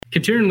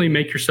continually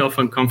make yourself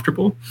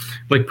uncomfortable.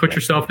 Like put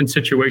yourself in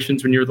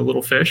situations when you're the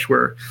little fish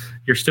where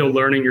you're still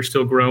learning, you're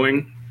still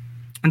growing.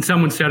 And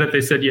someone said it,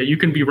 they said, yeah, you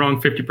can be wrong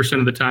 50%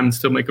 of the time and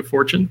still make a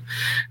fortune.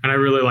 And I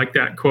really like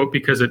that quote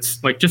because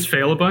it's like, just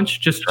fail a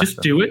bunch, just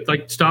do it.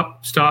 Like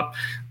stop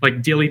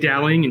like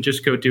dilly-dallying and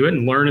just go do it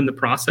and learn in the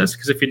process.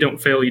 Because if you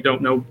don't fail, you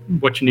don't know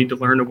what you need to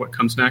learn or what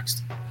comes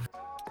next.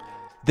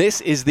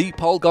 This is the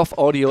Paul Gough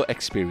audio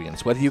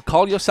experience. Whether you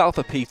call yourself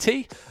a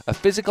PT, a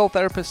physical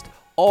therapist,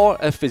 or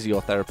a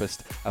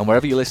physiotherapist, and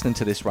wherever you're listening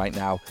to this right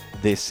now,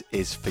 this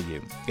is for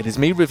you. It is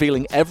me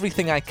revealing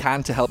everything I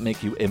can to help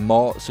make you a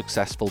more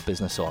successful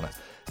business owner.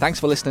 Thanks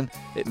for listening.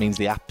 It means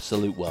the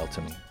absolute world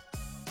to me.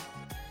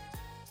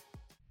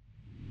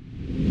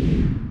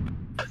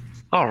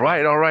 All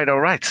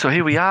right. So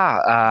here we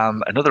are,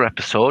 another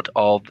episode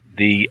of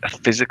the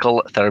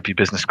Physical Therapy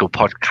Business School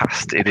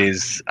podcast. It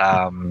is,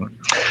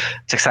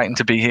 it's exciting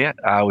to be here.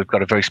 We've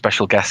got a very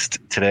special guest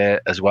today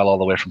as well, all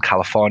the way from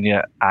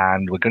California,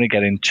 and we're going to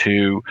get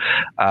into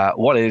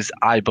what is,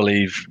 I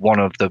believe, one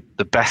of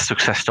the best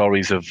success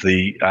stories of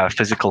the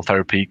physical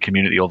therapy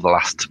community over the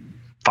last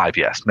 5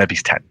 years, maybe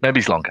it's 10, maybe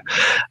it's longer.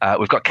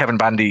 We've got Kevin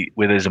Vandi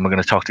with us, and we're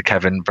going to talk to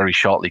Kevin very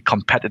shortly.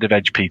 Competitive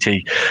Edge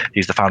PT.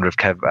 He's the founder of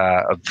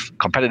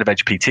Competitive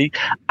Edge PT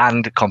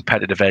and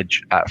Competitive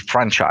Edge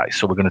franchise.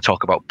 So we're going to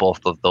talk about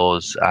both of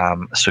those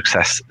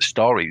success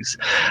stories.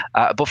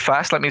 But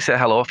first, let me say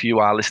hello. If you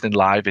are listening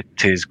live,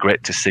 it is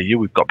great to see you.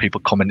 We've got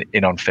people coming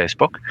in on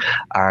Facebook,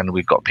 and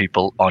we've got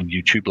people on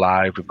YouTube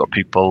live. We've got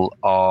people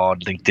on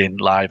LinkedIn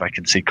live. I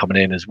can see coming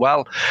in as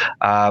well.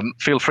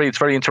 Feel free. It's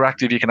very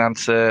interactive. You can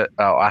answer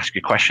or ask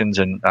your questions,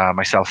 and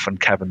myself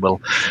and Kevin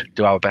will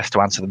do our best to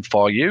answer them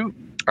for you.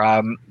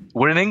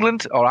 We're in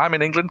England, or I'm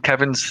in England.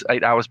 Kevin's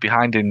 8 hours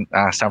behind in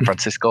San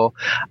Francisco.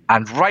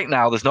 And right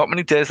now, there's not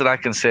many days that I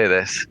can say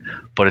this,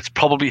 but it's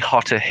probably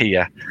hotter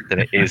here than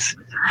it is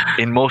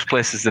in most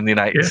places in the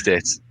United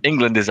States.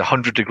 England is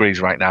 100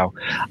 degrees right now,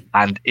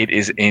 and it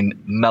is in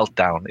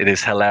meltdown. It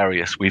is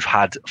hilarious. We've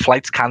had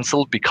flights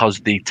cancelled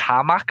because the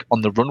tarmac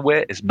on the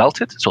runway is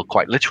melted. So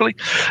quite literally,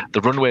 the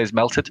runway is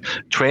melted.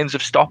 Trains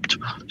have stopped.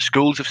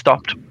 Schools have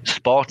stopped.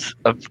 Sports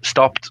have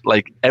stopped.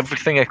 Like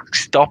everything has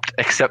stopped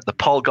except the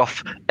Paul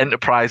Gough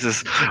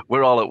enterprises.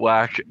 We're all at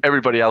work.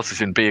 Everybody else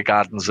is in beer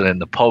gardens and in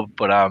the pub,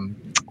 but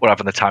we're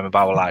having the time of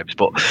our lives.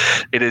 But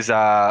it is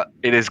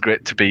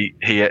great to be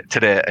here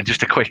today. And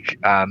just a quick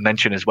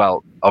mention as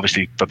well,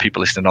 obviously for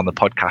people listening on the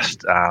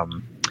podcast,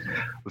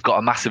 we've got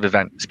a massive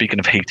event. Speaking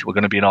of heat, we're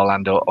going to be in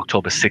Orlando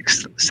October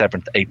 6th,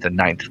 7th, 8th, and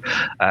 9th.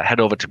 Head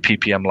over to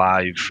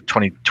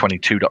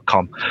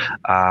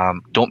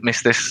ppmlive2022.com. Don't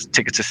miss this.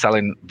 Tickets are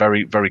selling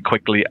very, very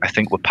quickly. I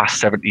think we're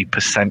past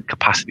 70%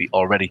 capacity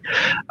already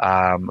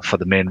for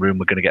the main room.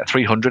 We're going to get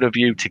 300 of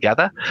you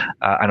together.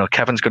 I know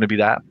Kevin's going to be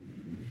there.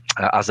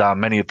 As are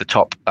many of the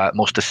top,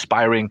 most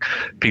aspiring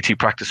PT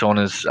practice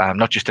owners,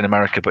 not just in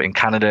America, but in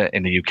Canada,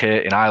 in the UK,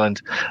 in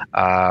Ireland.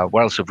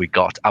 Where else have we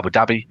got? Abu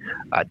Dhabi,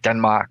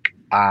 Denmark,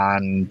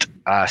 and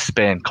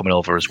Spain coming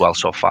over as well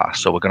so far.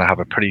 So we're going to have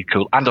a pretty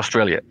cool, and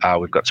Australia.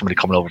 We've got somebody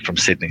coming over from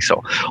Sydney.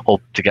 So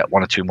hope to get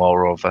one or two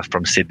more over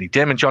from Sydney.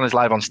 Damon John is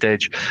live on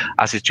stage,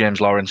 as is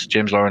James Lawrence.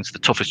 James Lawrence, the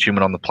toughest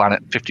human on the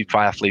planet, 50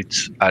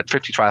 triathletes,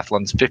 50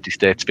 triathlons, 50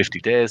 states, 50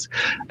 days.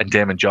 And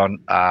Damon John,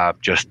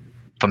 just,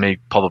 for me,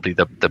 probably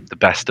the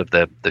best of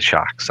the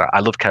sharks. I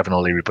love Kevin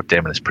O'Leary, but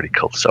Damon is pretty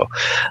cool. So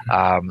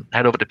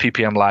head over to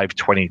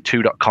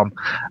ppmlive22.com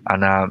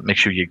and make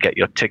sure you get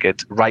your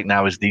ticket. Right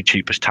now is the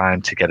cheapest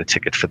time to get a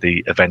ticket for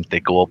the event. They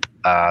go up,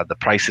 the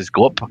prices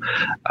go up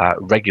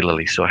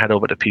regularly. So head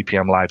over to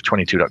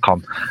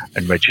ppmlive22.com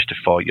and register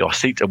for your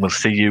seat, and we'll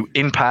see you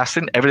in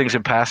person. Everything's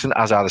in person,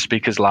 as are the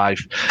speakers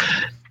live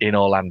in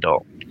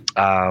Orlando.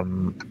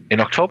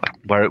 In October,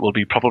 where it will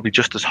be probably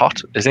just as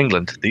hot as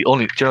England.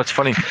 It's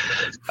funny.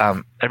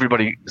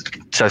 Everybody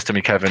says to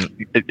me,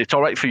 Kevin, it's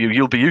all right for you.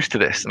 You'll be used to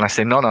this. And I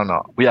say, no.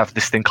 We have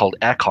this thing called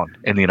aircon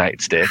in the United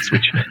States,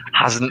 which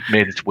hasn't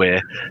made its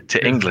way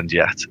to England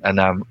yet. And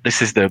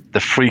this is the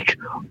freak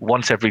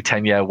once every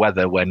 10-year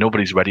weather where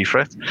nobody's ready for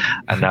it.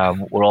 And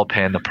we're all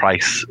paying the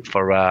price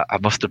for, I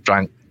must have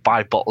drank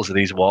 5 bottles of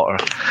these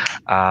water.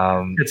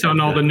 It's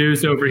on all the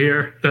news over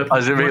here.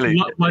 Is it really?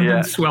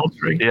 London's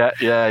sweltering. Yeah,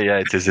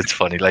 it is. It's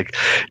funny. Like,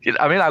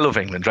 I mean, I love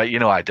England, right? You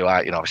know, I do.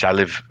 Obviously,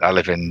 I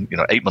live in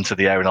 8 months of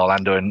the year in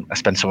Orlando, and I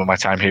spend some of my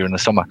time here in the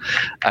summer.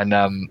 And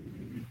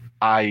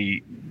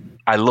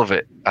I love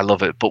it.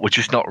 But we're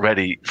just not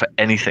ready for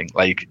anything.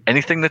 Like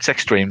anything that's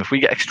extreme. If we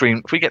get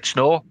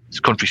snow,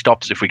 country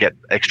stops. If we get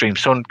extreme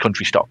sun,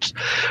 country stops,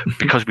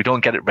 because we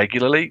don't get it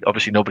regularly.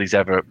 Obviously, nobody's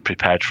ever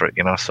prepared for it.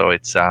 So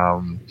it's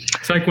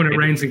like when it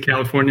rains in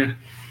California.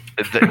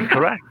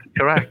 Correct.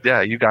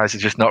 Yeah, you guys are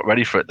just not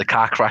ready for it. The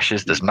car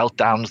crashes. There's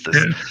meltdowns.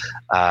 There's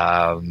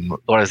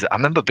what is it? I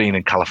remember being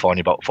in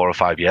California about 4 or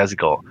 5 years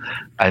ago,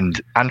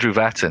 and Andrew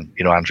Verton,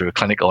 Andrew, a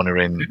clinic owner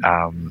in.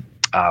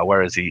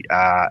 Where is he?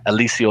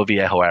 Aliso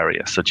Viejo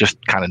area, so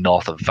just kind of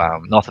north of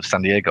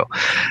San Diego.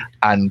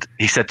 And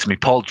he said to me,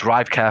 "Paul,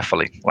 drive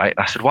carefully." Right?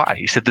 And I said, "Why?"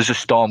 He said, "There's a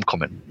storm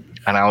coming."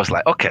 And I was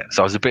like, okay.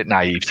 So I was a bit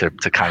naive to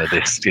kind of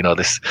this,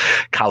 this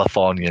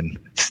Californian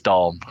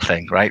storm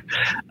thing, right?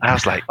 And I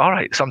was like, all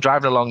right. So I'm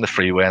driving along the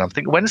freeway and I'm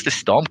thinking, when's this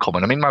storm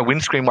coming? I mean, my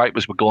windscreen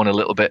wipers were going a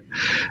little bit,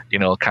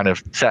 kind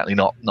of certainly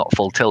not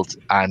full tilt.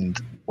 And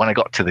when I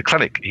got to the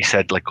clinic, he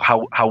said, like,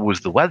 how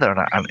was the weather?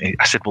 And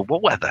I said, well,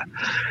 what weather?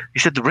 He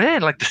said, the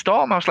rain, like the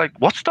storm. I was like,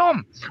 what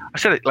storm? I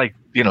said,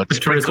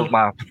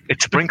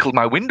 it sprinkled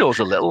my windows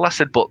a little. I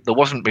said, but there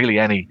wasn't really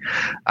any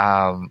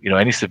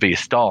severe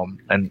storm.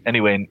 And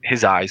anyway, in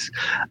his eyes,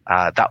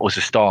 that was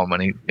a storm.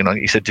 And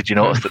he said, did you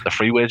notice that the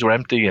freeways were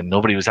empty and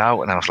nobody was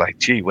out? And I was like,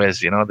 gee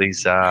whiz,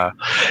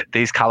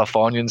 these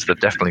Californians, they've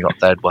definitely got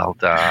third world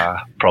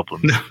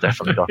problems.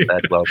 Definitely got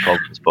third world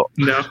problems. But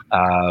no.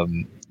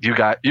 You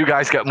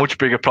guys get much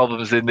bigger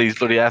problems in these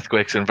bloody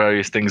earthquakes and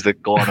various things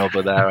that go on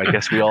over there. I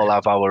guess we all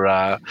have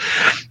our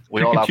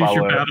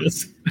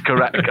battles.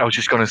 Correct. I was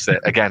just going to say,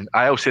 again,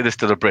 I always say this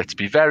to the Brits,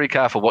 be very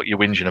careful what you're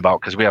whinging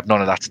about because we have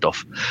none of that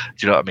stuff. Do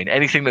you know what I mean?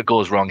 Anything that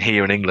goes wrong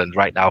here in England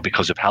right now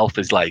because of health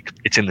is like,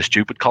 it's in the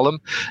stupid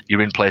column.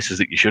 You're in places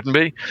that you shouldn't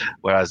be.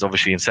 Whereas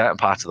obviously in certain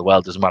parts of the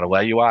world, doesn't matter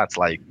where you are, it's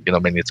like,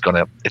 it's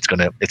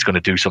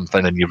gonna do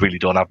something and you really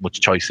don't have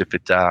much choice if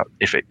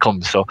it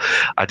comes. So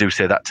I do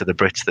say that to the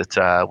Brits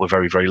that we're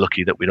very, very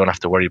lucky that we don't have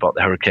to worry about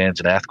the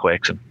hurricanes and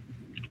earthquakes and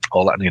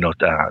all that,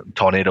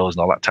 tornadoes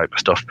and all that type of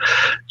stuff.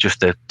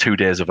 Just the 2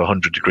 days of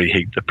 100-degree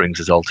heat that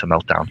brings us all to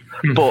meltdown.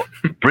 But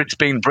Brits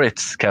being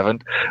Brits,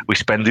 Kevin, we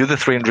spend the other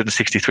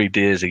 363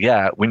 days a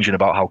year whinging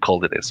about how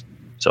cold it is.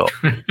 So,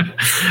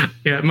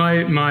 yeah,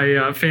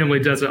 my family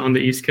does it on the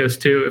East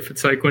Coast too. If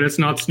it's like when it's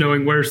not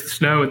snowing, where's the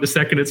snow? And the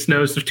second it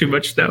snows, there's too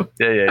much snow.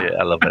 Yeah.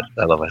 I love it.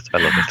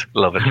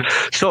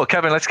 So,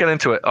 Kevin, let's get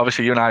into it.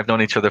 Obviously, you and I have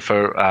known each other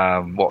for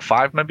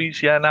 5 maybe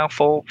now,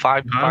 4,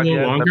 5, a little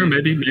years, longer,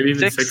 maybe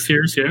even 6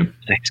 years. Yeah.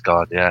 6,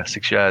 God, yeah,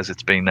 6 years.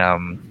 It's been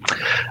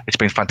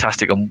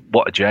fantastic, and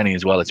what a journey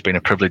as well. It's been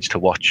a privilege to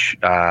watch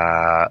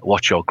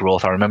your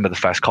growth. I remember the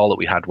first call that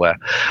we had where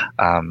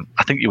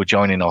I think you were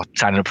joining or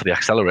signing up for the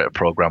accelerator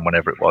program,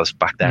 whenever it was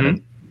back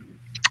then.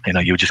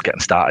 And, you were just getting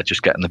started,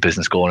 just getting the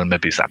business going, and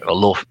maybe it's like a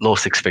low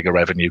 6-figure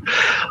revenue,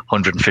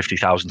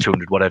 150,000,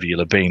 200, whatever you'll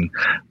have been.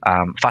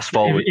 Fast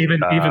forward, even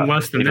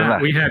less than that.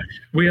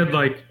 We had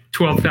like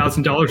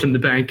 $12,000 in the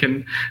bank,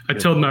 and I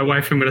told my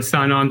wife I'm going to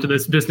sign on to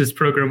this business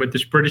program with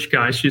this British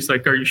guy. She's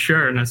like, "Are you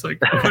sure?" And I was like,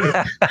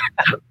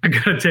 "I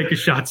got to take a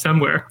shot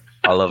somewhere."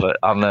 I love it.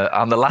 I'm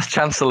the last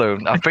chance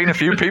saloon. I've been a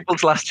few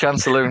people's last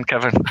chance saloon,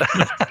 Kevin.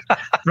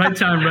 Right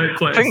time, right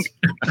place.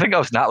 I think I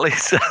was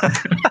Natalie's.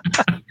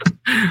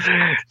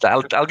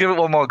 I'll give it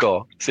one more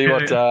go.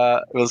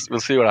 We'll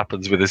see what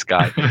happens with this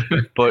guy.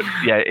 But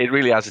yeah, it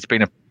really has. It's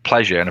been a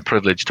pleasure and a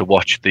privilege to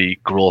watch the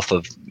growth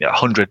of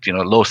 100,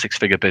 low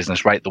 6-figure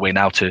business right the way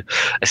now to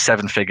a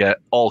 7-figure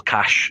all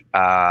cash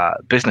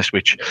business,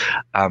 which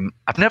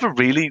I've never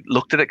really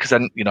looked at it because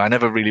I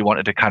never really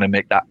wanted to kind of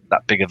make that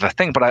big of a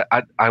thing. But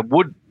I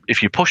would,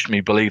 if you pushed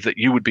me, believe that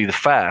you would be the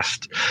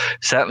first,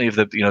 certainly of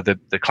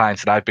the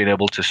clients that I've been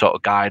able to sort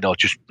of guide or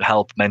just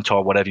help,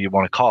 mentor, whatever you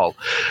want to call,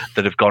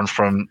 that have gone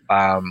from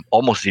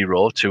almost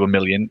zero to $1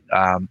 million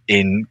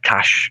in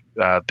cash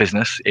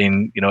business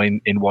in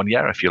 1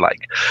 year, if you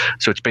like.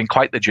 So it's been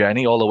quite the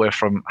journey, all the way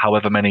from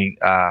however many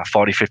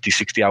 40, 50,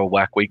 60-hour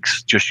work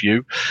weeks, just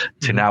you,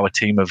 to now a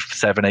team of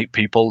 7, 8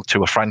 people,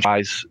 to a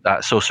franchise.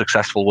 So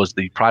successful was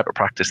the private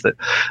practice that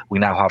we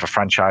now have a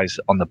franchise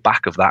on the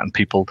back of that, and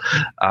people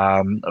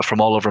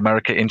from all over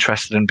America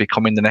interested in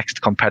becoming the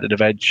next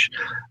competitive edge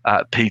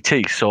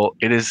PT. So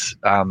it is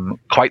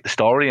quite the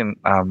story, and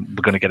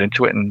we're going to get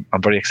into it, and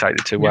I'm very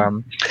excited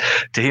to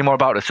hear more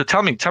about it. So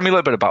tell me a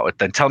little bit about it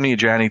then. Tell me your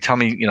journey. Tell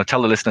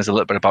the listeners a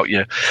little bit about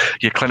your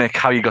clinic,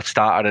 how you got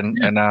started,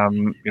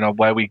 and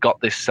where we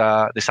got this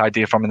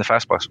idea from in the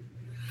first place.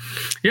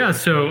 Yeah.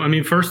 So, I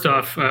mean, first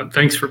off,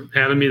 thanks for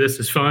having me. This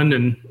is fun.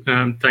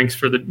 And thanks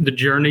for the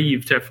journey.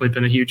 You've definitely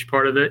been a huge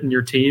part of it and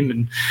your team.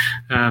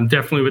 And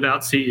definitely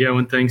without CEO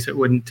and things, I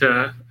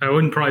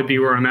wouldn't probably be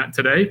where I'm at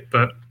today.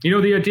 But,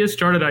 the idea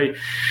started, I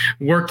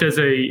worked as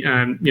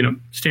a,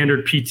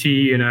 standard PT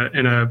in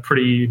a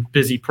pretty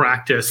busy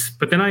practice.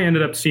 But then I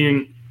ended up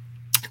seeing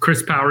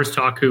Chris Powers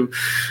talk, who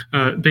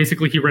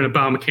basically he ran a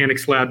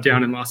biomechanics lab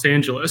down in Los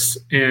Angeles.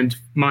 And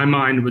my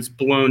mind was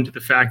blown to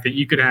the fact that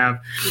you could have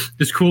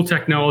this cool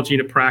technology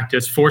in a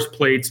practice, force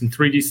plates and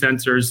 3D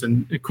sensors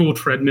and cool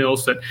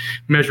treadmills that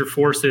measure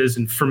forces.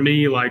 And for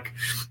me, like,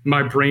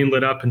 my brain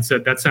lit up and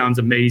said, that sounds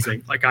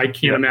amazing. Like, I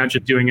can't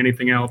imagine doing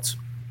anything else.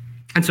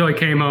 And so I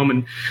came home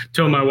and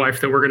told my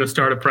wife that we're going to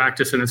start a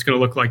practice and it's going to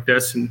look like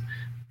this. And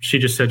she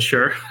just said,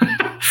 sure.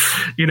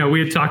 We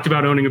had talked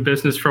about owning a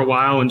business for a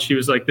while, and she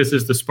was like, this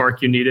is the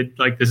spark you needed.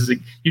 Like,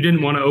 you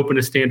didn't want to open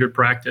a standard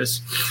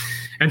practice.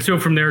 And so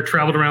from there,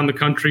 traveled around the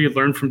country,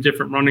 learned from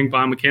different running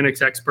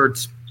biomechanics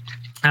experts,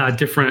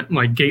 different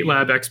like gait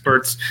lab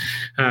experts,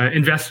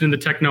 invested in the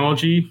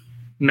technology,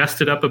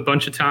 messed it up a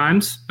bunch of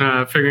times,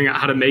 figuring out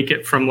how to make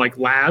it from like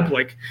lab,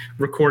 like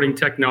recording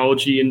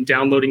technology and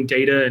downloading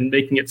data and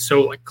making it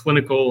so like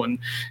clinical and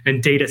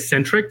data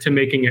centric to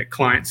making it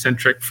client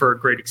centric for a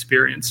great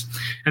experience.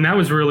 And that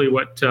was really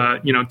what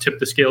tipped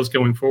the scales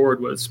going forward,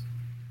 was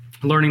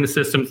learning the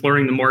systems,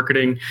 learning the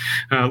marketing,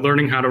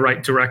 learning how to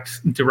write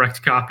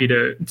direct copy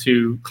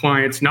to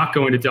clients, not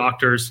going to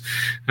doctors.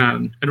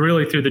 And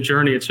really through the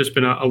journey, it's just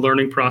been a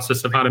learning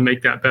process of how to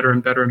make that better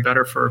and better and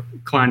better for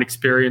client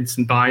experience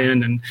and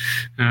buy-in. And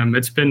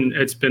it's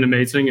been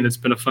amazing, and it's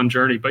been a fun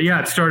journey. But yeah,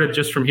 it started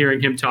just from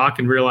hearing him talk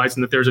and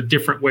realizing that there's a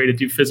different way to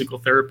do physical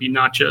therapy,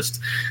 not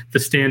just the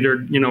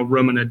standard,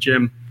 room in a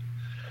gym.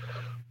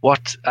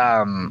 What,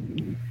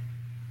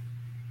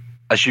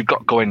 as you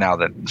got going now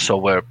then, so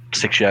we're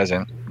 6 years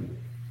in,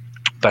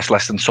 best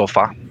lessons so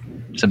far?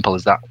 Simple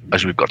as that.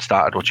 As we've got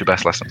started, what's your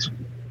best lessons?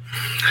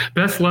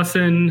 Best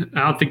lesson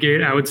out the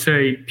gate, I would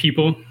say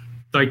people.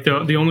 Like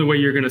the only way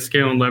you're going to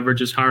scale and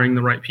leverage is hiring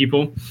the right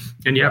people.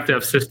 And you have to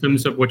have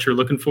systems of what you're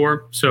looking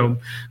for. So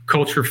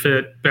culture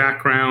fit,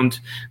 background,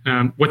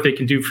 what they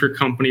can do for your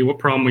company, what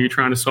problem are you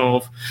trying to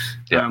solve.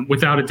 Yeah.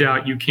 Without a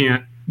doubt, you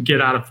can't get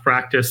out of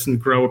practice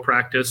and grow a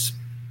practice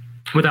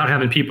without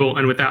having people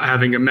and without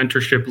having a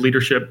mentorship,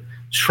 leadership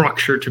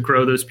structure to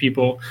grow those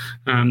people,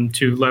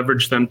 to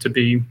leverage them to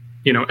be,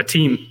 a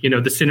team.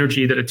 The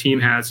synergy that a team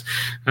has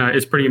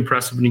is pretty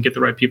impressive when you get the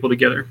right people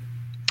together.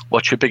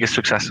 What's your biggest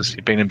successes?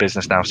 You've been in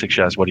business now 6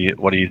 years. What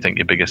do you think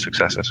your biggest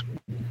success is?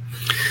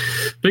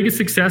 Biggest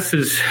success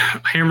is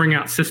hammering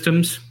out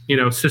systems,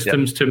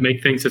 to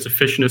make things as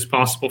efficient as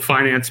possible.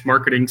 Finance,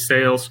 marketing,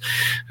 sales,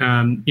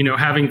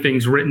 having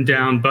things written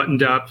down,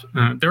 buttoned up.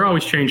 They're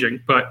always changing,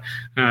 but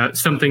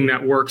something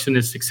that works and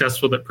is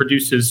successful, that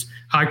produces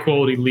high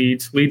quality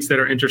leads that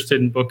are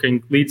interested in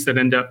booking, leads that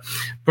end up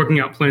booking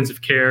out plans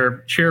of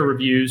care, share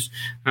reviews.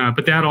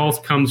 But that all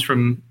comes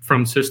from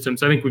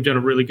systems. I think we've done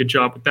a really good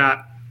job with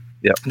that.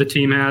 Yep. The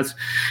team has.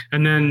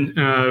 And then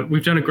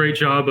we've done a great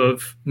job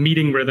of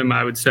meeting rhythm,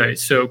 I would say.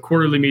 So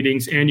quarterly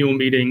meetings, annual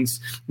meetings,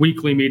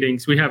 weekly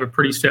meetings. We have a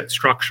pretty set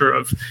structure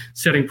of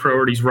setting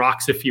priorities,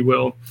 rocks, if you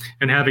will,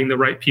 and having the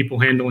right people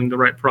handling the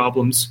right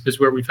problems is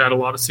where we've had a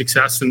lot of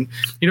success. And,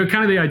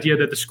 kind of the idea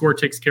that the score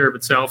takes care of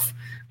itself,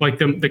 like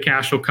the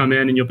cash will come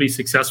in and you'll be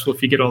successful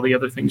if you get all the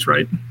other things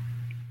right.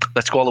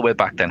 Let's go all the way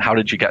back then. How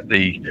did you get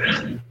the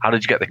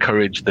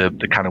courage,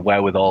 the kind of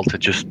wherewithal to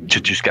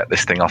just get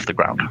this thing off the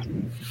ground?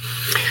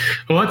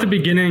 Well, at the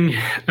beginning,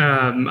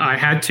 I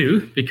had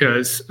to,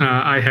 because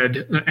I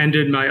had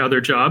ended my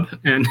other job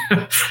and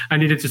I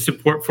needed to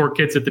support 4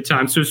 kids at the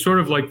time. So it's sort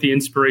of like the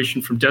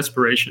inspiration from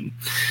desperation.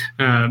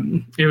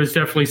 It was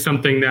definitely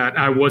something that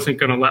I wasn't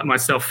going to let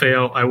myself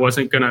fail. I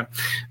wasn't going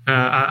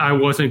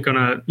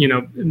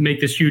to, make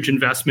this huge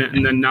investment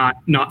and then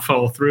not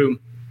follow through.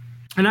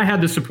 And I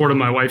had the support of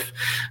my wife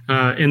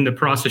in the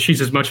process. She's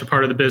as much a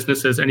part of the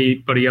business as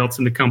anybody else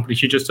in the company.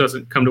 She just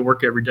doesn't come to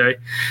work every day.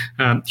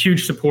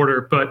 Huge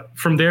supporter. But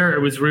from there,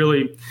 it was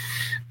really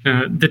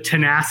the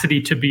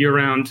tenacity to be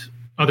around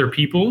other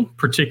people,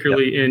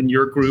 particularly in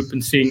your group,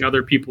 and seeing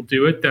other people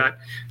do it, that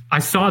I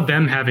saw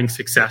them having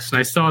success and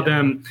I saw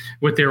them,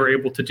 what they were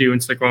able to do. And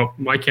it's like, well,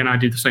 why can't I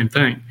do the same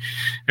thing?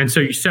 And so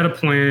you set a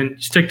plan,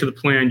 you stick to the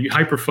plan, you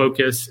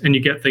hyper-focus, and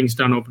you get things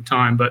done over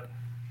time. But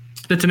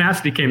the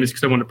tenacity came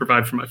because I want to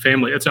provide for my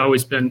family. It's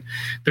always been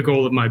the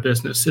goal of my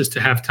business, is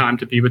to have time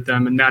to be with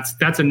them. And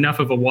that's enough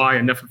of a why,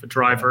 enough of a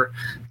driver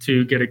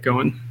to get it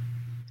going.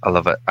 I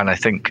love it. And I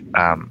think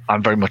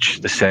I'm very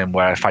much the same,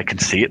 where if I can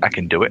see it, I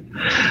can do it.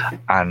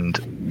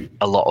 And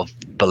a lot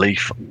of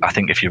belief, I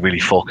think if you really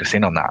focus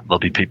in on that, there'll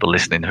be people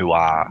listening who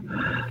are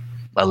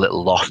a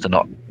little lost and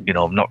not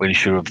really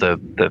sure of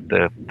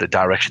the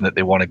direction that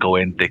they want to go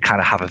in. They kind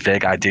of have a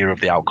vague idea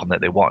of the outcome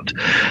that they want.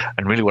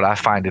 And really what I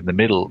find in the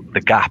middle, the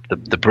gap,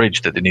 the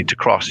bridge that they need to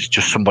cross, is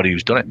just somebody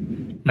who's done it.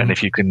 Mm-hmm. And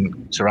if you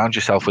can surround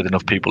yourself with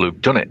enough people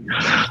who've done it,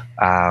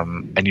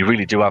 and you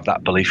really do have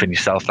that belief in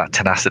yourself, that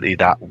tenacity,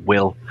 that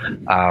will,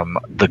 I'm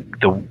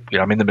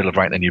in the middle of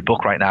writing a new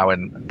book right now,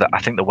 and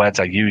I think the words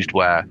I used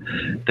were,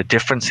 the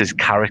difference is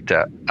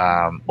character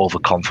over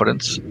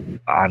confidence.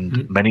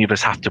 And many of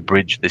us have to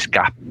bridge this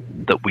gap,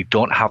 that we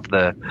don't have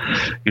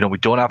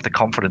the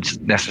confidence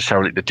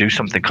necessarily to do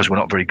something because we're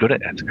not very good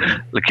at it.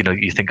 Like,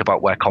 you think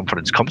about where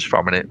confidence comes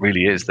from, and it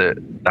really is that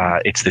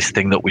it's this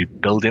thing that we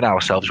build in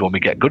ourselves when we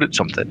get good at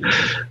something.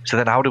 So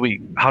then how do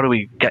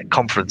we get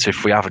confidence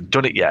if we haven't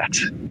done it yet?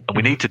 And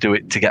we need to do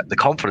it to get the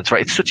confidence,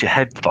 right? It's such a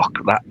head fuck,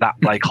 that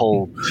like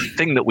whole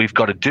thing that we've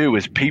got to do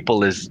as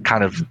people, as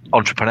kind of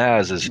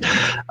entrepreneurs, as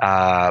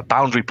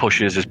boundary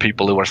pushers, as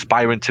people who are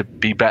aspiring to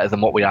be better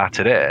than what we are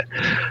today.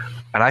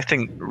 And I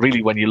think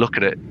really when you look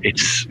at it,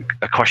 it's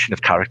a question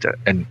of character.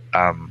 And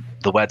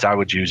the words I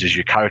would use is,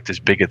 your character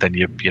is bigger than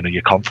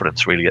your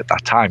confidence. Really, at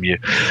that time, you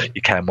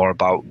care more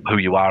about who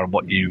you are and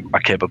what you are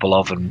capable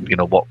of, and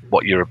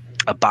what your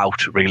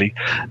about really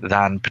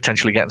than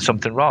potentially getting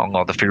something wrong,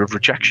 or the fear of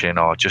rejection,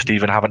 or just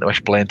even having to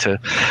explain to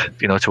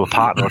a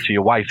partner or to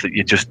your wife that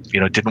you just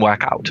didn't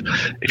work out.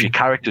 If your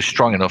character's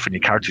strong enough and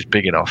your character's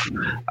big enough,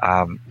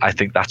 I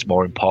think that's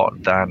more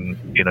important than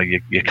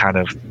you kind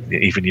of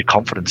even your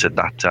confidence at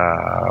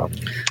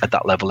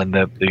that level, and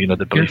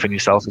the belief in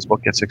yourself is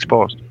what gets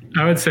exposed.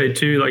 I would say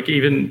too, like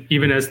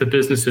even as the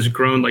business has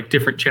grown, like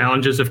different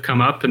challenges have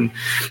come up, and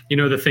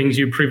the things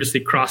you previously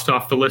crossed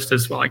off the list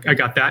as well, like I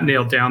got that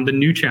nailed down, the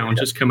new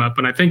challenges come up.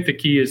 And I think the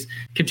key is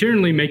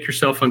continually make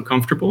yourself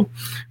uncomfortable,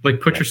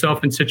 like put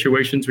yourself in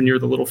situations when you're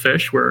the little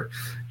fish where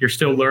you're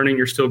still learning,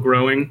 you're still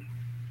growing.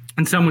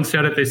 And someone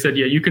said it, they said,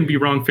 yeah, you can be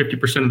wrong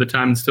 50% of the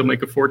time and still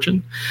make a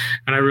fortune.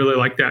 And I really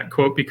like that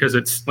quote, because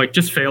it's like,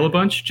 just fail a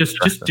bunch, just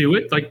do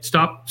it. Like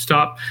stop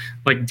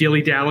like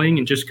dilly-dallying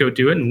and just go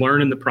do it and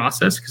learn in the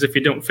process. Because if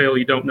you don't fail,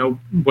 you don't know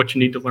what you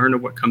need to learn or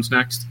what comes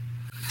next.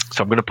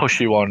 So I'm going to push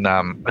you on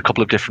a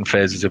couple of different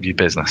phases of your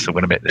business. I'm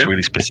going to make this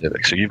really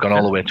specific. So you've gone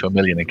all the way to $1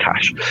 million in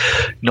cash.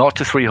 0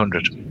 to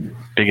 300,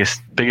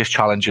 biggest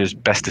challenges,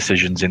 best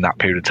decisions in that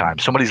period of time.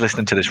 Somebody's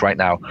listening to this right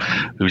now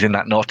who's in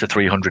that 0 to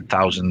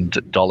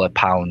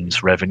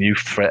 £300,000 revenue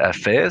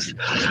phase.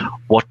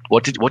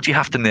 What do you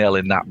have to nail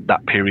in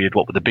that period?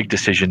 What were the big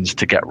decisions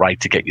to get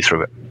right to get you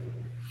through it?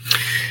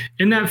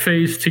 In that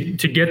phase, to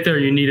get there,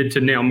 you needed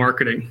to nail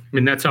marketing. I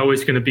mean, that's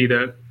always going to be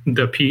the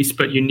piece,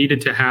 but you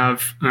needed to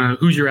have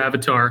who's your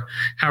avatar?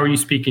 How are you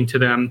speaking to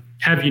them?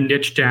 Have you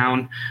niched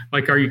down?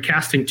 Like, are you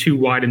casting too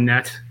wide a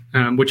net?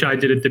 Which I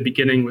did at the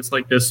beginning, was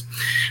like this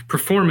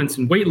performance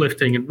and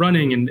weightlifting and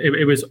running, and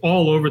it was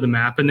all over the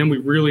map. And then we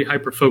really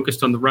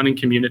hyper-focused on the running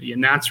community,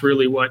 and that's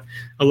really what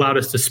allowed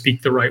us to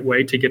speak the right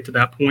way to get to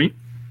that point.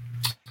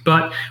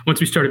 But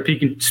once we started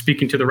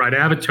speaking to the right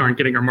avatar and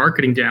getting our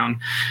marketing down,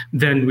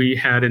 then we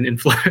had an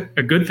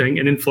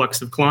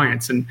influx of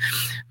clients. And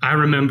I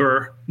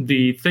remember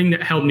the thing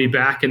that held me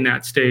back in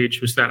that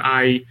stage was that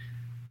I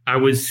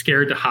was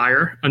scared to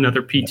hire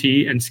another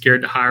PT and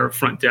scared to hire a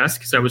front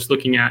desk, because I was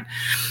looking at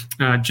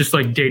just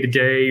like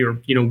day-to-day or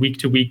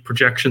week-to-week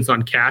projections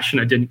on cash,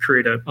 and I didn't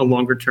create a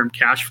longer-term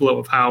cash flow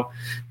of how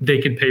they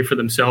could pay for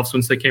themselves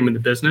once they came in the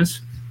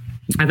business.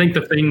 I think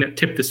the thing that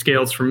tipped the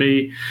scales for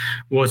me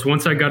was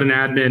once I got an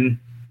admin,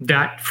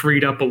 that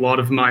freed up a lot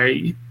of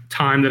my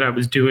time that I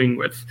was doing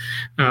with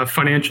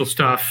financial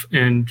stuff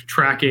and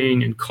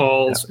tracking and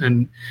calls. Yeah.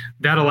 And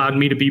that allowed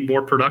me to be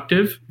more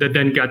productive, that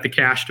then got the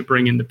cash to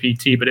bring in the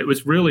PT. But it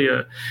was really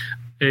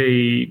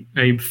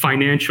a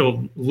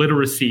financial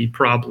literacy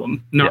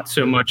problem, not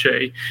so much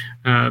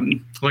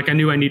like I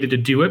knew I needed to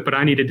do it, but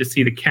I needed to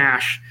see the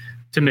cash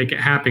to make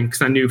it happen,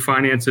 because I knew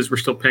finances were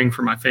still paying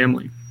for my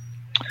family.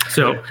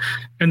 So,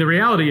 and the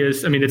reality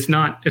is, I mean, it's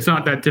not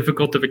that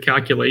difficult of a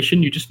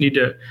calculation. You just need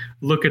to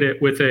look at it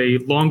with a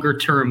longer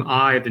term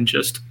eye than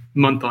just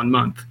month on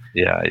month.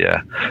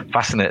 Yeah.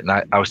 Fascinating.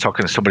 I was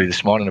talking to somebody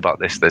this morning about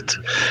this, that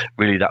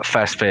really that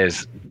first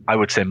phase, I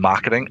would say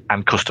marketing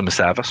and customer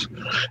service.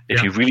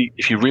 If you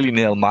really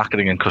nail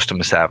marketing and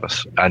customer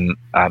service, and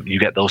you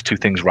get those two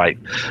things right,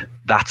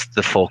 that's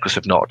the focus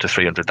of 0 to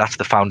 300. That's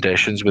the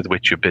foundations with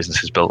which your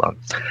business is built on.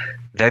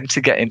 Then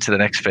to get into the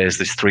next phase,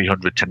 this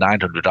 300 to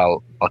 900,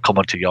 I'll come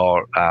on to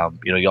your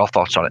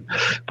thoughts on it,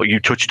 but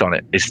you touched on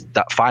it, is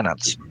that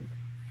finance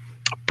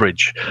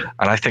bridge.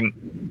 And I think,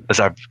 as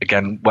I've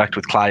again worked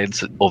with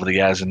clients over the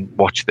years and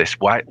watched this,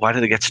 why do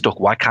they get stuck?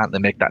 Why can't they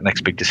make that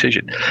next big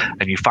decision?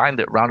 And you find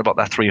that round about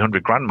that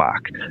 300 grand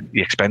mark,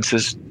 the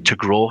expenses to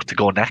grow, to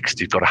go next,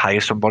 you've got to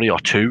hire somebody or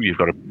two, you've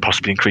got to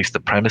possibly increase the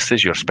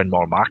premises, you've got to spend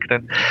more on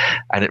marketing.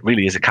 And it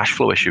really is a cash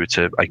flow issue. It's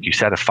like you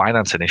said, a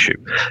financing issue.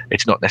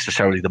 It's not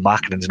necessarily the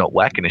marketing's not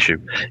working issue.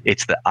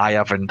 It's that I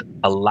haven't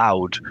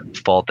allowed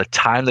for the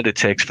time that it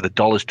takes for the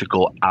dollars to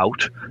go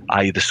out,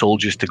 i.e. the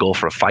soldiers to go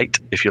for a fight,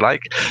 if you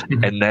like,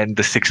 and then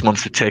the 6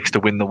 months it takes to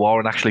win the war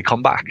and actually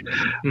come back,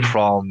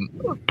 from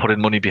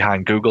putting money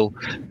behind Google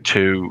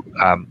to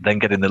then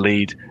getting the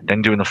lead,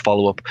 then doing the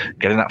follow-up,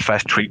 getting that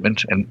first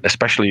treatment. And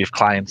especially if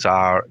clients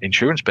are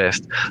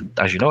insurance-based,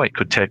 as you know, it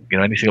could take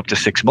anything up to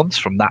 6 months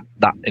from that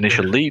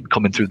initial lead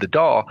coming through the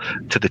door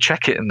to the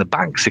check it in the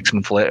bank 6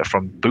 months later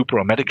from Bupa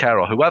or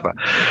Medicare or whoever.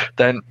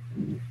 Then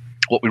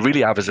what we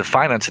really have is a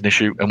financing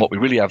issue, and what we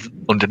really have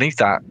underneath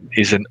that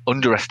is an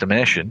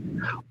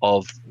underestimation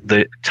of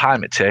the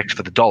time it takes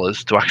for the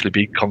dollars to actually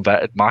be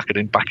converted,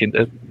 marketing back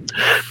into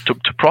to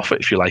profit,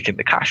 if you like,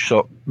 into cash.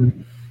 So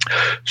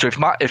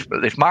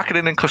if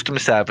marketing and customer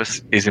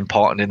service is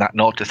important in that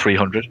 0 to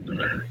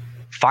 300,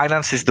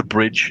 finance is the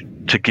bridge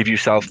to give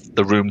yourself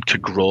the room to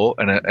grow,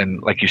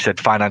 and like you said,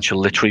 financial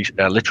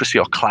literacy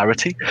or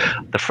clarity.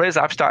 The phrase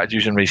I've started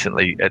using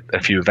recently at a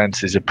few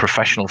events is a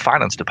professional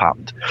finance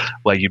department,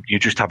 where you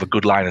just have a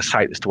good line of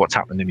sight as to what's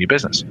happening in your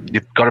business.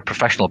 You've got a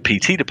professional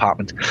PT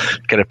department,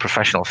 get a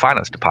professional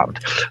finance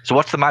department. So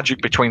what's the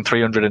magic between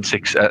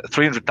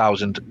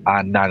 300,000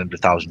 and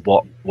 900,000?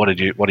 What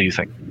do you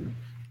think?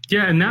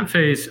 Yeah, in that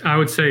phase, I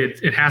would say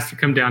it has to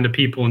come down to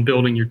people and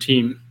building your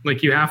team.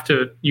 Like you have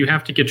to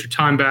get your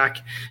time back,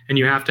 and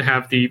you have to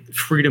have the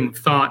freedom of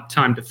thought,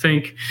 time to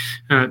think,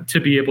 to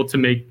be able to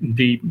make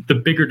the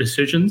bigger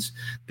decisions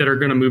that are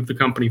going to move the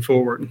company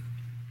forward.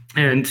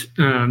 And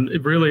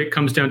it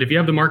comes down to, if you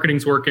have the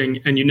marketing's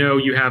working and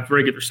you have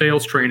regular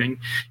sales training,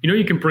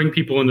 you can bring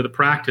people into the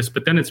practice,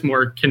 but then it's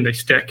more, can they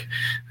stick?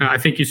 I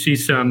think you see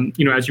some,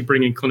 as you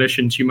bring in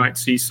clinicians, you might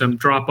see some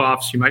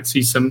drop-offs. You might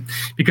see some,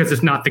 because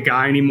it's not the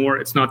guy anymore.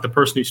 It's not the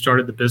person who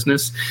started the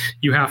business.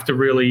 You have to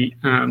really,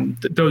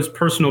 those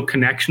personal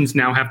connections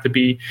now have to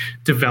be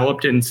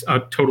developed in a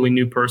totally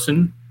new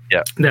person.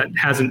 Yeah. That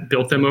hasn't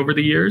built them over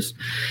the years.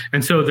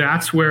 And so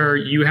that's where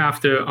you have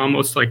to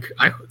almost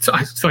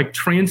it's like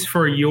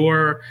transfer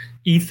your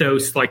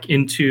ethos like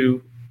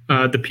into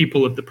the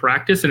people of the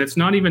practice. And it's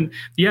not even,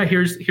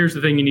 here's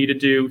the thing you need to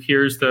do.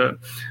 Here's the,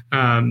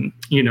 the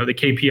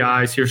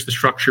KPIs, here's the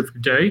structure of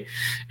your day.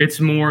 It's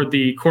more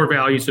the core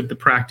values of the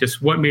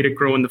practice, what made it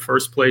grow in the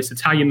first place.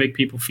 It's how you make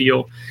people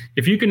feel.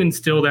 If you can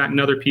instill that in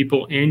other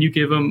people and you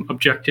give them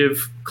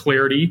objective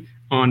clarity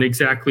on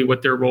exactly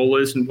what their role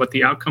is and what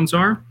the outcomes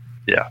are,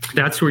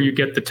 that's where you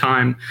get the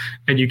time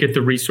and you get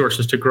the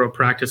resources to grow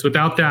practice.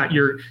 Without that,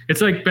 it's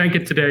like bank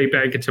it today,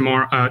 bank it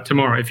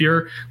tomorrow. If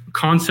you're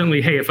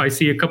constantly, hey, if I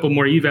see a couple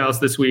more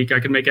evals this week, I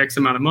can make X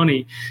amount of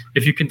money.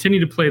 If you continue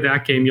to play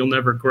that game, you'll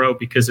never grow,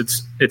 because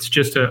it's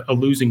just a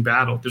losing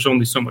battle. There's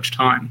only so much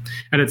time.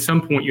 And at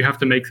some point you have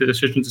to make the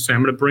decision to say,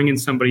 I'm going to bring in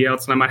somebody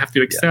else, and I might have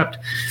to accept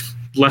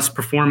less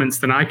performance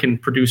than I can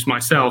produce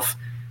myself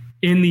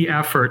in the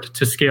effort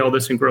to scale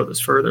this and grow this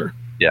further.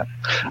 Yeah.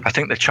 I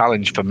think the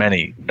challenge for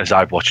many, as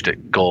I've watched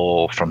it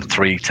go from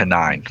 3 to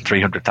 9,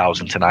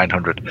 300,000 to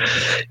 900,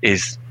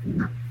 is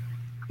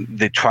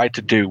they tried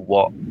to do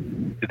what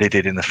they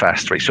did in the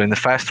first three. So in the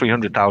first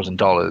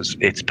 $300,000,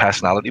 it's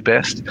personality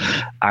based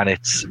and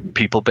it's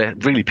people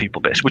based, really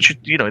people based, which,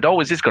 it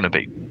always is going to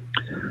be.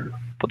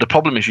 But the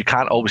problem is you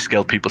can't always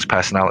scale people's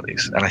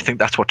personalities. And I think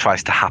that's what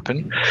tries to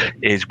happen,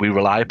 is we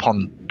rely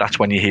upon, that's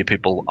when you hear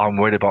people, I'm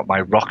worried about my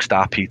rock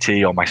star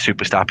PT or my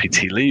superstar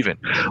PT leaving.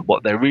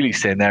 What they're really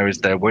saying there is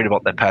they're worried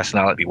about their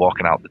personality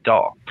walking out the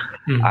door.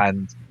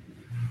 And,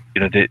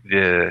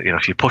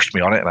 if you pushed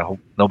me on it, and I hope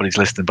nobody's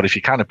listening, but if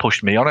you kind of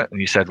pushed me on it and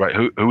you said, right,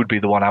 who would be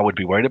the one I would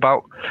be worried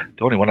about?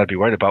 The only one I'd be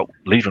worried about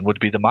leaving would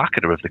be the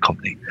marketer of the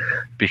company,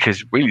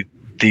 because really,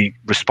 the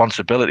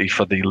responsibility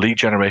for the lead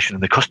generation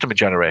and the customer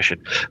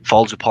generation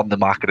falls upon the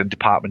marketing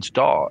department's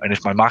door. And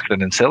if my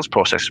marketing and sales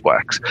process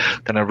works,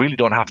 then I really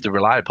don't have to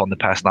rely upon the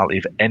personality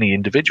of any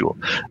individual.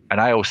 And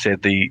I always say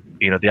the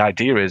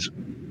idea is,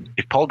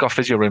 if Paul Goff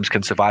Physio Rooms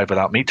can survive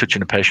without me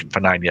touching a patient for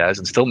 9 years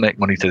and still make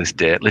money to this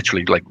day,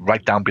 literally like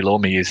right down below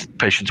me is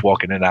patients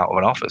walking in and out of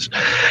an office.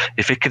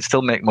 If it can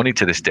still make money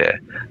to this day,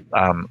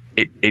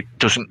 it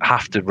doesn't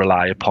have to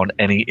rely upon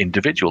any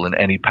individual and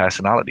any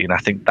personality. And I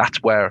think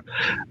that's where,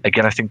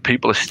 again, I think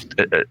people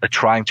are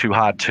trying too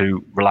hard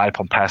to rely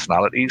upon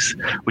personalities,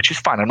 which is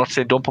fine. I'm not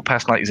saying don't put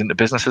personalities into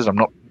businesses. I'm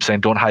not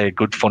saying don't hire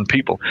good, fun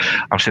people.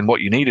 I'm saying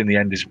what you need in the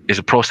end is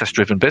a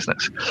process-driven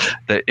business.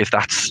 That if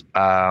that's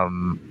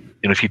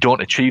if you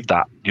don't achieve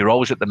that, you're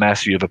always at the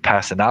mercy of a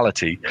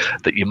personality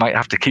that you might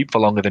have to keep for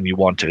longer than you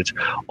wanted,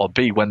 or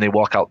B, when they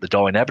walk out the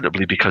door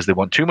inevitably because they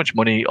want too much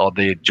money or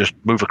they just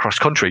move across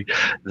country,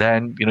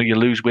 then you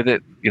lose with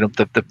it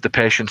the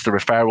patients, the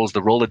referrals,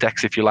 the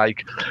Rolodex, if you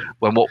like,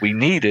 when what we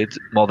needed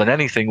more than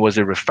anything was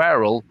a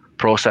referral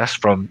process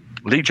from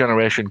lead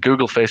generation,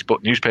 Google,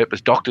 Facebook,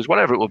 newspapers, doctors,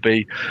 whatever it would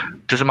be.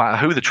 Doesn't matter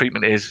who the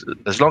treatment is,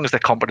 as long as they're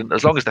competent,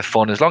 as long as they're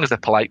fun, as long as they're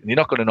polite, and you're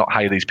not going to not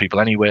hire these people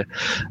anyway.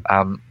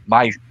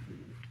 My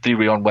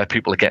theory on where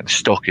people are getting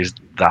stuck is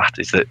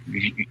that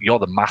you're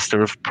the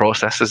master of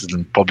processes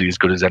and probably as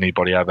good as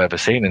anybody I've ever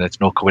seen, and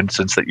it's no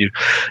coincidence that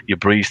you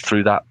breezed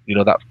through that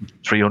that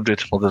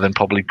 300, other than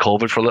probably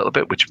COVID for a little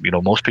bit, which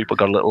most people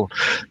got a little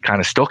kind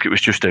of stuck. It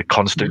was just a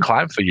constant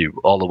climb for you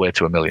all the way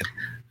to $1 million.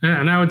 Yeah,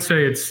 and I would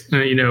say it's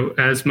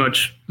as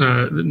much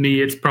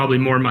me, it's probably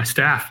more my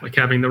staff, like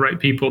having the right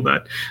people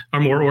that are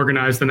more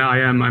organized than I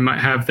am. I might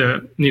have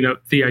the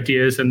the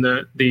ideas and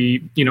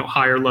the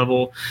higher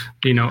level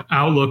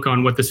outlook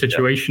on what the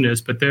situation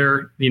is, but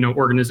they're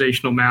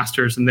organizational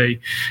masters, and they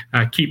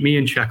keep me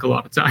in check a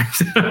lot of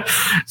times.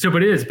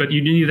 But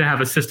you need to have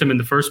a system in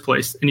the first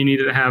place, and you need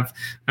to have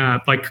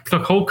like the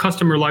whole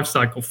customer life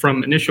cycle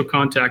from initial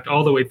contact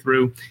all the way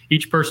through.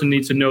 Each person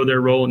needs to know their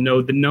role and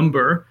know the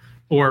number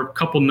or a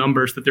couple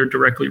numbers that they're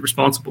directly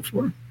responsible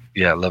for.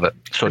 Yeah, love it.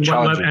 So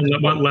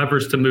what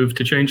levers to move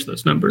to change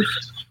those numbers?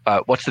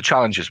 What's the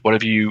challenges? What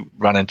have you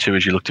run into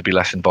as you look to be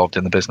less involved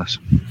in the business?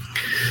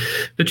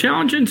 The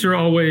challenges are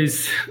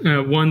always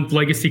one,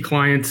 legacy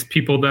clients,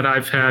 people that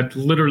I've had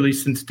literally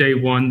since day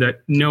one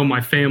that know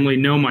my family,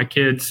 know my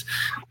kids.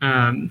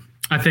 I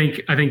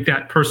think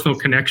that personal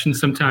connection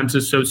sometimes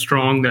is so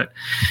strong that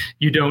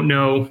you don't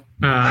know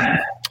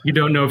You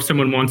don't know if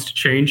someone wants to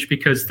change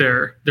because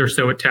they're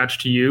so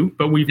attached to you.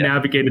 But we've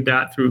navigated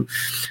that through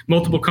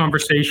multiple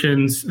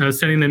conversations,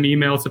 sending them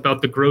emails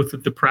about the growth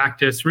of the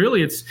practice.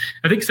 Really,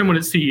 I think someone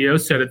at CEO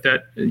said it,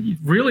 that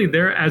really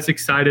they're as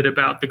excited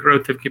about the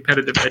growth of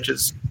competitive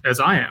edges as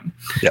I am,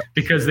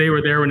 because they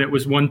were there when it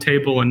was one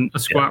table and a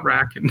squat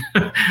rack and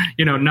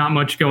not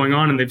much going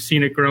on, and they've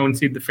seen it grow and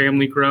seen the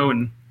family grow.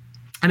 And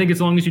I think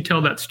as long as you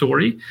tell that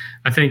story,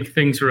 I think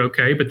things are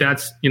okay. But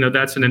that's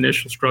an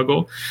initial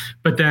struggle.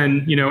 But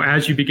then,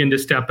 as you begin to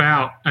step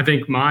out, I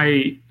think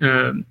my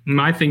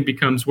thing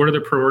becomes, what are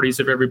the priorities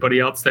of everybody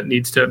else that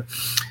needs to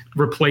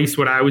replace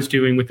what I was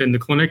doing within the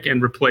clinic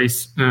and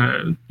replace,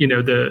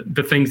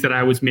 the things that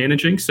I was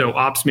managing. So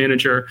ops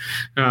manager,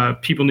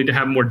 people need to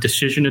have more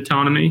decision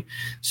autonomy.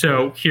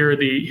 So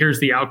here's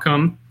the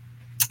outcome.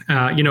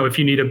 If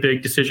you need a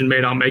big decision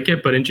made, I'll make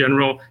it. But in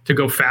general, to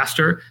go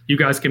faster, you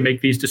guys can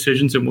make these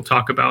decisions, and we'll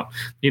talk about,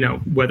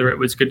 whether it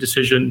was a good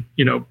decision,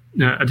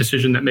 a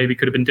decision that maybe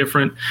could have been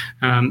different,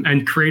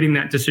 and creating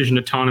that decision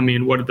autonomy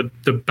and what are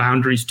the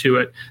boundaries to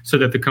it so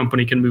that the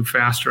company can move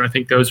faster. I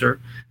think those are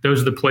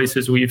the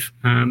places we've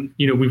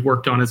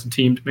worked on as a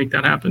team to make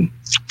that happen.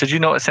 Did you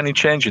notice any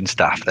change in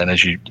staff then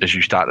as you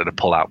started to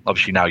pull out?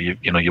 Obviously now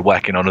you're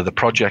working on other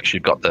projects.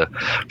 You've got the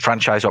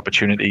franchise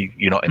opportunity.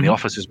 You're not in the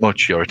office as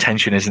much. Your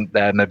attention isn't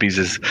there maybe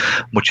as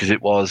much as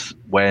it was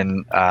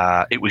when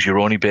it was your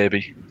only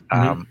baby.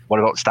 What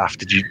about staff?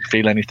 Did you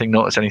feel anything,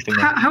 notice anything?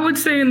 I would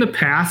say in the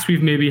past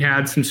we've maybe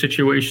had some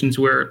situations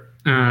where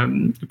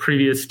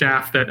previous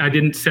staff, that I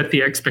didn't set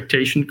the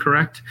expectation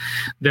correct,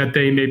 that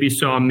they maybe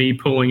saw me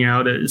pulling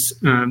out as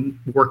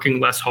working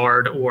less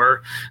hard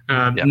or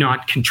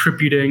not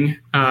contributing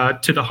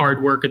to the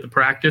hard work at the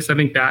practice. I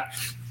think that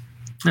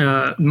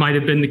might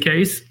have been the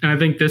case. And I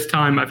think this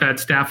time I've had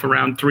staff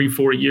around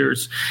 3-4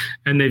 years,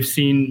 and they've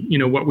seen,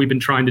 what we've been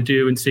trying to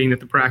do and seeing that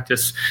the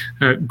practice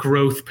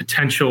growth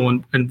potential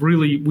and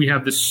really we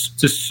have this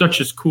such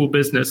a cool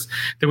business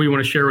that we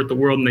want to share with the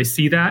world. And they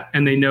see that,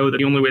 and they know that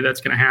the only way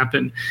that's going to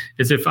happen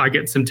is if I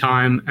get some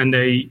time and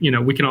they,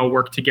 we can all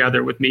work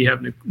together with me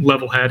having a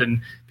level head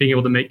and being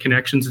able to make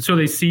connections. And so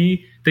they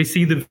see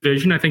the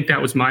vision. I think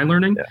that was my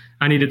learning.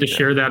 I needed to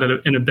share that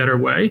in a better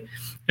way,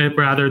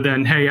 rather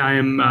than, hey,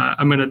 I'm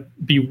going to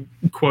be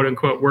quote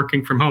unquote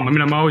working from home. I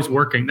mean, I'm always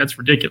working. That's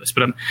ridiculous.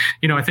 But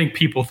I think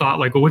people thought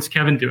like, well, what's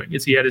Kevin doing?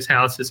 Is he at his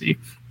house? Is he,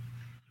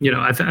 and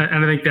I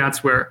think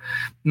that's where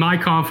my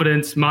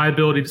confidence, my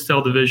ability to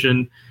sell the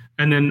vision,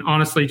 and then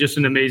honestly, just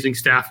an amazing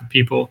staff of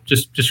people,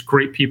 just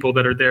great people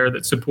that are there,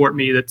 that support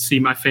me, that see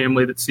my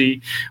family, that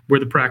see where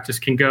the practice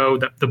can go,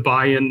 that the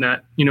buy-in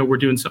that, we're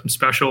doing something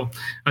special.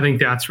 I think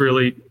that's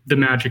really the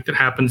magic that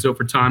happens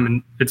over time.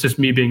 And it's just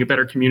me being a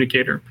better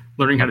communicator,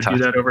 learning how to do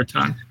that over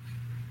time.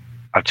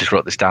 I've just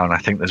wrote this down. I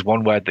think there's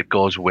one word that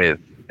goes with,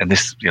 and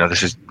this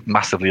is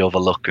massively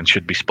overlooked and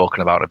should be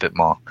spoken about a bit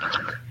more.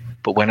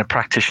 But when a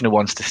practitioner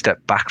wants to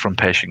step back from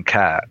patient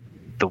care,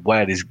 the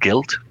word is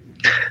guilt.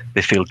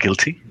 They feel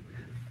guilty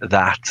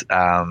that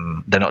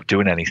they're not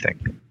doing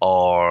anything,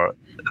 or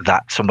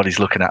that somebody's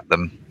looking at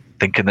them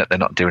thinking that they're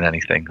not doing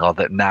anything, or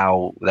that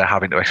now they're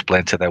having to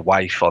explain to their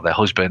wife or their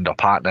husband or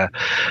partner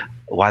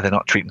why they're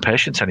not treating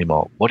patients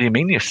anymore. What do you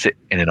mean you sit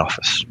in an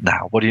office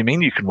now? What do you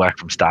mean you can work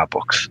from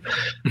Starbucks?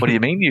 What do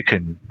you mean you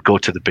can go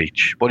to the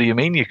beach? What do you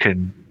mean you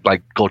can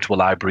go to a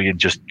library and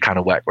just kind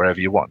of work wherever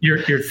you want?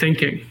 You're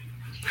thinking.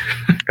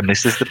 And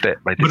this is the bit,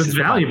 right? But it's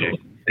valuable.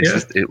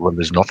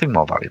 There's nothing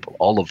more valuable.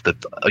 All of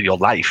your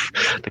life,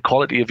 the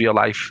quality of your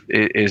life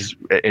is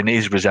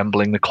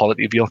resembling the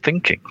quality of your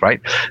thinking, right?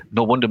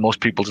 No wonder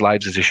most people's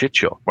lives is a shit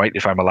show, right?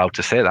 If I'm allowed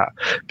to say that,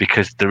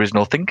 because there is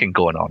no thinking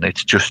going on.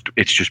 It's just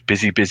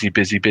busy.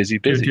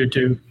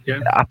 Yeah.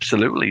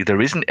 Absolutely.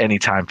 There isn't any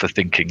time for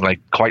thinking,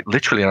 quite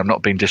literally, and I'm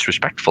not being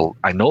disrespectful.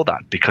 I know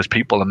that because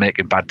people are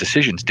making bad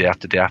decisions day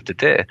after day after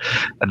day,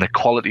 and the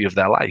quality of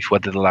their life,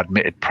 whether they'll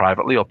admit it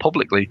privately or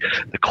publicly,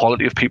 the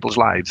quality of people's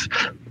lives,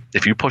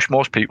 if you push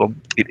most people,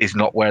 it is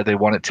not where they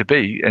want it to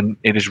be, and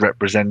it is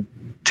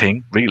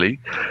representing really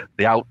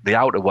the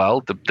outer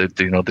world.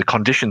 The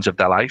conditions of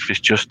their life is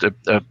just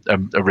a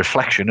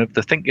reflection of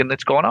the thinking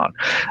that's going on.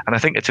 And I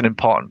think it's an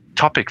important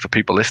topic for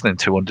people listening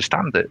to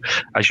understand that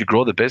as you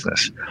grow the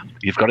business,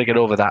 you've got to get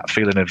over that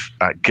feeling of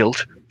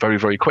guilt very,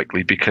 very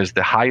quickly, because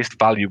the highest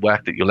value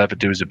work that you'll ever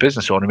do as a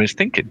business owner is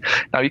thinking.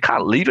 Now, you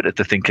can't leave it at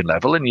the thinking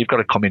level, and you've got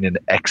to come in and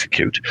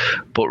execute.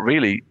 But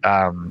really,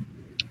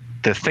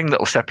 the thing that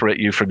will separate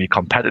you from your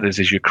competitors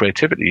is your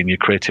creativity, and your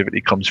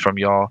creativity comes from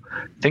your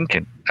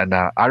thinking. And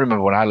I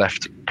remember when I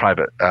left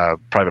private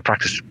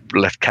practice,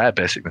 left care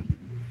basically.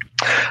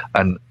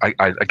 And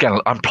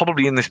I'm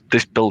probably in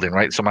this building,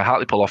 right? So my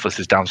Hartlepool office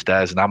is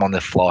downstairs, and I'm on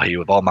the floor here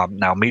with all my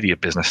now media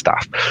business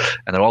staff,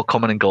 and they're all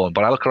coming and going.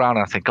 But I look around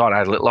and I think, God, I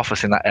had a little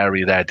office in that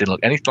area there. It didn't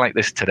look anything like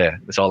this today.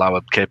 It's all our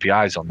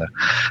KPIs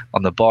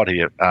on the board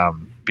here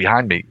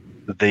behind me.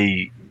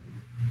 The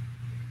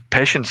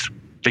patients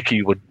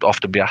Vicky would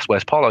often be asked,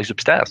 "Where's Paul?" "Oh, he's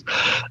upstairs."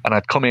 And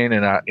I'd come in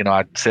and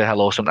I'd say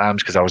hello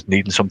sometimes because I was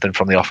needing something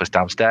from the office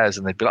downstairs,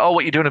 and they'd be like, "Oh,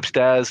 what are you doing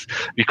upstairs?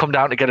 You come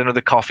down to get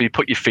another coffee,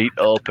 put your feet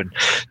up," and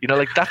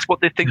like that's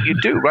what they think you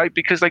do, right?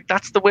 Because like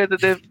that's the way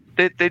that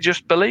they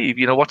just believe.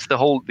 What's the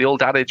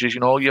old adage is,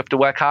 you have to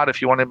work hard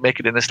if you want to make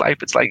it in this life.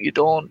 It's like you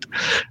don't.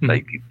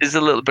 Like there's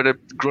a little bit of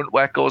grunt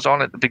work goes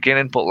on at the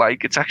beginning, but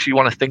like it's actually you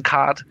want to think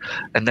hard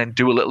and then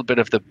do a little bit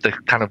of the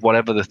kind of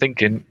whatever the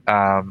thinking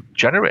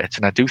generates.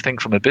 And I do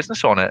think from a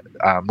business owner,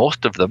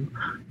 most of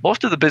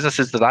the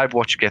businesses that I've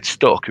watched get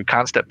stuck who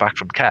can't step back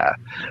from care,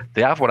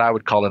 they have what I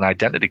would call an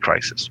identity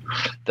crisis.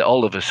 That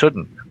all of a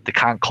sudden they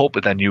can't cope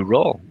with their new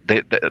role.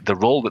 The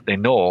role that they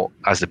know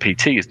as a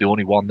PT is the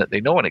only one that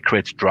they know, and it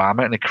creates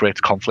drama and it creates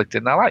conflict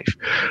in their life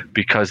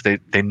because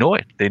they know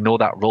it. They know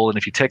that role, and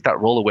if you take that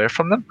role away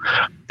from them,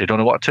 they don't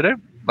know what to do.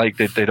 Like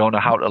they don't know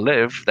how to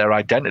live. Their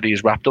identity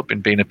is wrapped up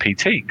in being a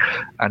PT,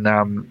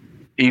 and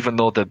even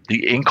though the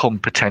income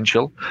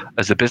potential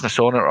as a business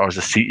owner or as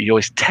a CEO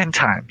is 10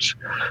 times,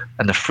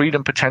 and the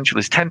freedom potential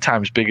is 10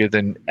 times bigger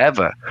than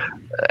ever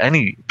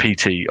any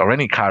PT or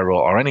any chiro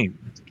or any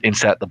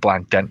insert the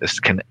blank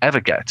dentist can ever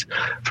get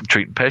from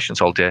treating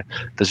patients all day,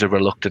 there's a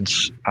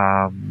reluctance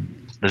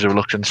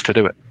to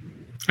do it.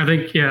 I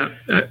think,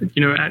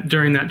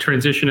 during that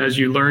transition, as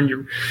you learn,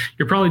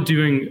 you're probably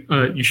doing,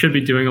 you should be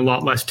doing a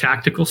lot less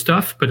tactical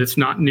stuff, but it's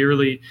not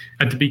nearly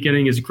at the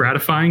beginning as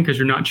gratifying because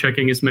you're not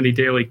checking as many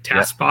daily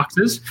task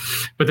boxes.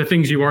 But the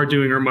things you are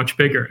doing are much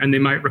bigger, and they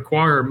might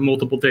require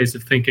multiple days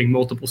of thinking,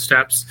 multiple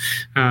steps,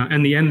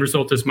 and the end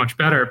result is much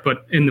better.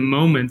 But in the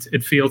moment,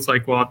 it feels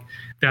like, well,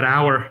 that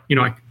hour,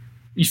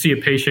 you see a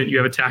patient, you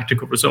have a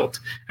tactical result.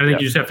 I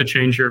think you just have to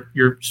change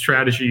your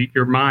strategy,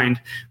 your mind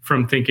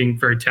from thinking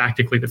very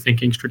tactically to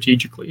thinking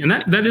strategically. And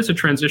that is a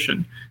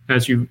transition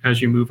as you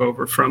move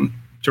over from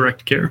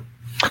direct care.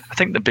 I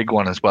think the big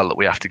one as well that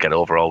we have to get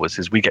over always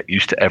is we get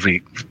used to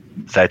every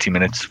 30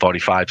 minutes,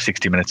 45,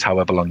 60 minutes,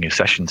 however long your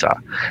sessions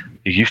are.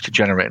 You're used to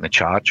generating a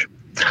charge.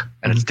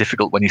 And it's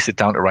difficult when you sit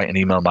down to write an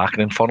email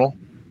marketing funnel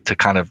to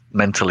kind of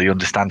mentally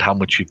understand how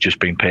much you've just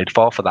been paid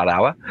for that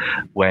hour.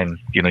 When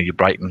you're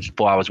writing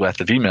 4 hours worth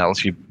of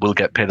emails, you will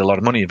get paid a lot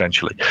of money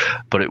eventually,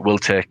 but it will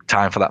take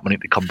time for that money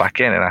to come back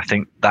in. And I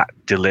think that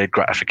delayed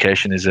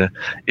gratification is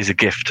a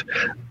gift.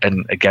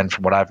 And again,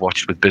 from what I've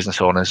watched with business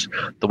owners,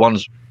 the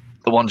ones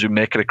who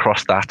make it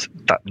across that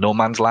no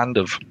man's land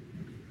of,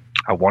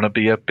 I want to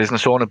be a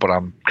business owner, but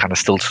I'm kind of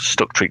still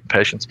stuck treating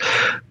patients.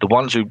 The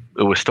ones who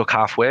are stuck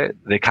halfway,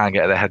 they can't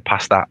get their head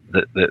past that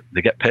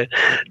they get paid.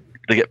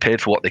 They get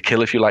paid for what they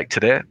kill, if you like,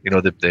 today.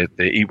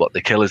 They eat what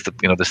they kill is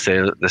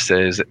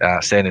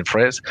the saying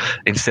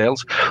in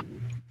sales.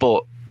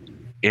 But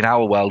in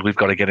our world, we've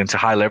got to get into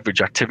high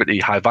leverage activity,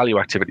 high value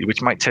activity,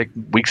 which might take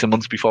weeks and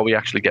months before we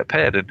actually get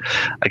paid. And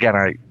again,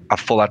 I have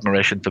full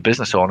admiration for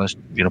business owners,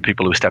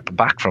 people who are stepping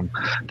back from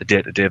the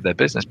day to day of their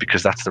business,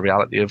 because that's the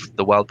reality of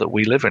the world that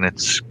we live in.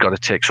 It's got to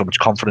take so much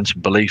confidence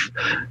and belief,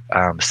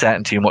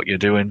 certainty in what you're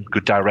doing,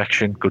 good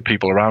direction, good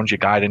people around you,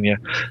 guiding you,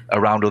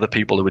 around other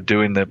people who are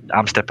doing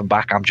I'm stepping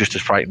back, I'm just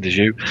as frightened as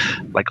you.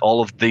 Like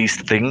all of these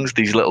things,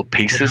 these little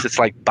pieces, it's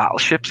like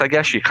battleships, I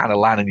guess. You're kind of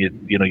lining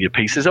your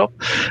pieces up,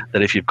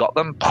 that if you've got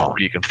them,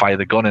 you can fire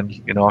the gun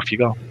and off you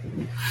go.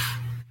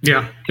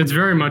 Yeah, it's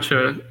very much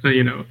a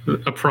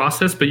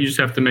process, but you just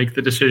have to make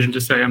the decision to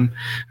say,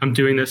 I'm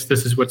doing this.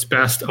 This is what's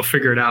best. I'll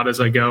figure it out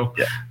as I go.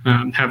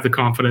 Yeah. Have the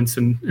confidence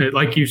and,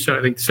 like you said,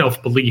 I think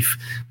self-belief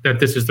that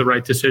this is the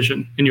right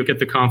decision, and you'll get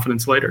the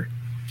confidence later.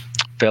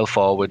 Fail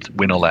forward,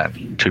 win or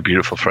learn. Two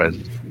beautiful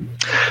phrases.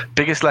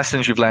 Biggest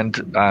lessons you've learned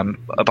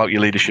about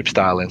your leadership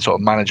style and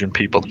sort of managing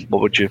people.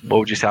 What would you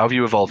say? How have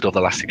you evolved over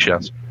the last 6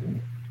 years?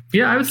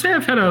 Yeah, I would say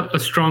I've had a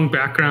strong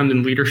background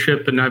in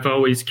leadership, and I've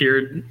always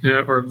geared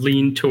or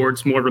leaned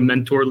towards more of a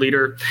mentor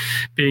leader,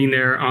 being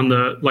there on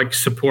the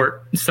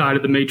support side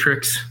of the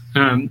matrix,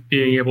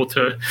 being able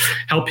to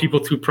help people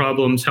through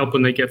problems, help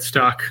when they get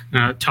stuck,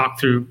 talk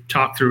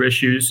through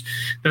issues.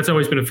 That's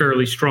always been a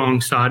fairly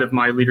strong side of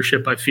my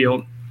leadership, I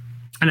feel.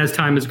 And as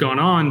time has gone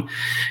on,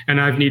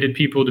 and I've needed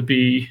people to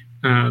be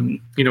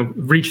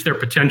reach their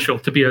potential,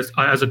 to be as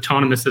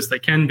autonomous as they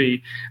can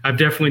be, I've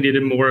definitely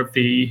needed more of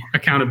the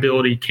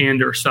accountability,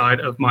 candor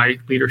side of my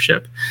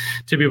leadership,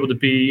 to be able to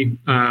be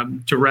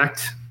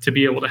direct, to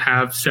be able to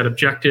have set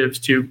objectives,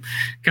 to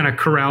kind of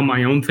corral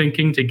my own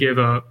thinking, to give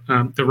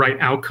the right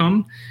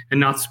outcome,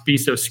 and not be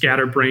so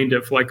scatterbrained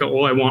of I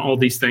want all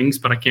these things,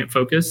 but I can't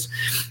focus.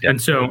 Yep.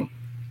 And so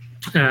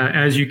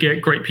as you get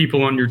great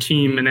people on your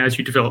team, and as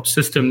you develop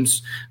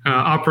systems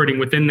operating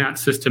within that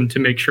system to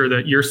make sure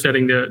that you're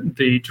setting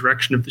the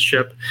direction of the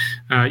ship,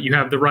 you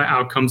have the right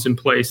outcomes in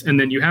place, and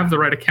then you have the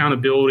right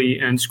accountability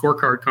and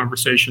scorecard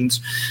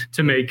conversations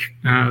to make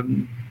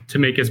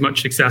as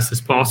much success as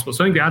possible.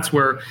 So I think that's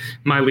where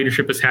my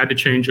leadership has had to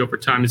change over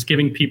time, is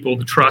giving people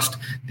the trust,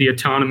 the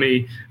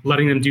autonomy,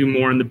 letting them do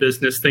more in the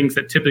business, things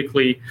that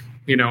typically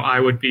I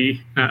would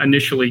be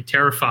initially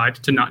terrified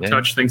to not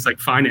touch, things like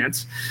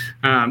finance,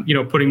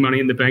 putting money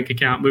in the bank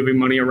account, moving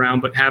money around,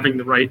 but having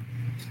the right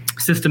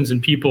systems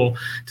and people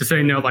to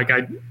say, no,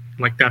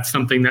 Like that's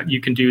something that you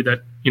can do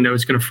that,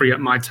 is going to free up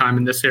my time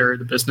in this area of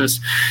the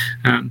business.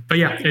 But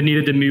yeah, it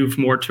needed to move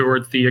more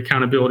towards the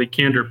accountability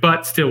candor,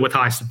 but still with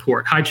high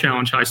support, high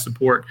challenge, high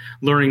support.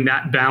 Learning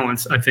that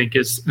balance, I think,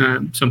 is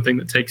something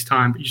that takes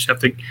time, but you just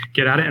have to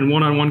get at it. And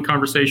one-on-one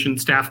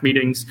conversations, staff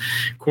meetings,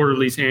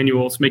 quarterlies,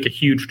 annuals make a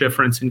huge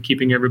difference in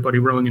keeping everybody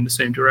rowing in the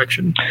same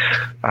direction.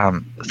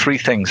 3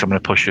 things I'm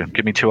going to push you.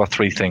 Give me 2 or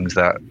 3 things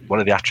what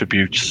are the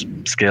attributes,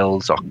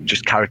 skills, or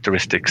just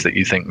characteristics that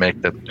you think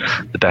make the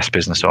best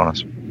business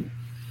owners?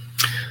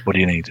 What do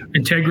you need?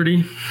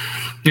 Integrity.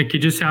 Like you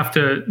just have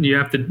to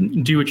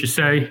do what you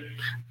say.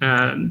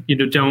 I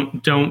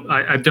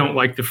don't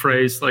like the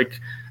phrase like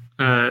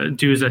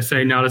do as I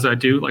say, not as I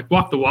do. Like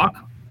walk the walk,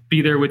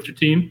 be there with your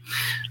team.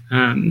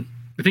 I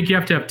think you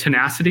have to have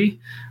tenacity.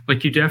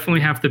 Like you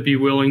definitely have to be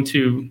willing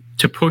to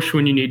push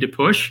when you need to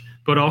push,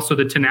 but also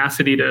the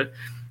tenacity to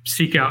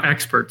seek out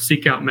experts,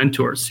 seek out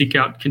mentors, seek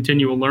out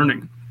continual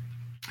learning.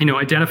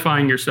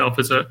 Identifying yourself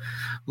as a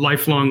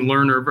lifelong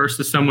learner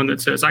versus someone that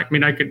says, I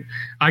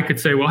could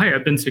say, well, hey,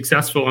 I've been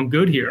successful, I'm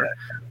good here,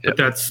 but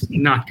that's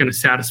not going to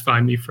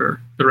satisfy me for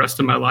the rest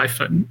of my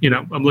life. I'm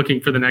looking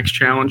for the next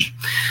challenge.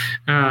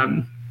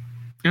 And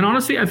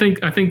honestly, I think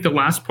the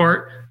last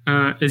part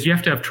is you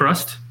have to have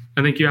trust.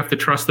 I think you have to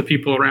trust the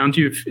people around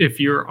you. If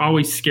you're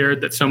always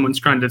scared that someone's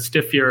trying to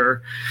stiff you,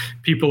 or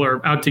people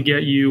are out to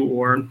get you,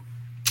 or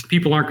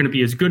people aren't going to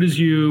be as good as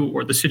you,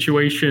 or the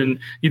situation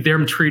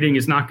they're treating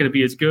is not going to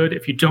be as good.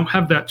 If you don't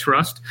have that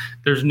trust,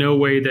 there's no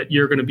way that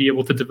you're going to be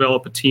able to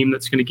develop a team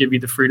that's going to give you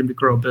the freedom to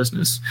grow a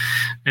business.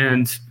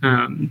 And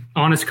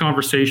honest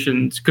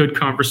conversations, good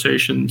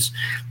conversations,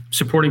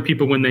 supporting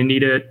people when they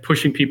need it,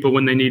 pushing people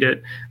when they need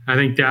it. I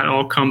think that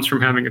all comes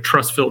from having a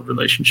trust-filled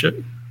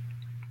relationship.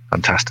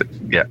 Fantastic.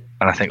 Yeah.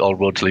 And I think all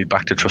roads lead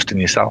back to trusting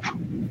yourself.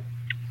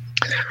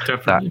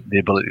 Definitely. That the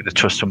ability to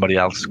trust somebody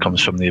else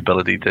comes from the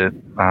ability to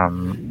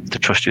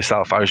trust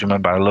yourself. I always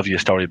remember, I love your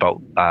story about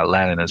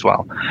learning as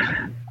well.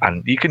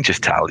 And you can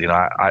just tell,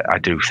 I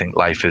do think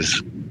life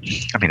is,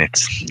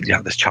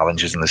 there's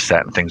challenges and there's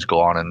certain things go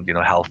on and,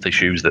 health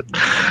issues that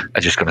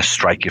are just going to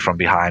strike you from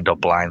behind or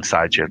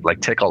blindside you.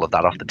 Like, take all of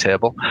that off the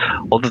table.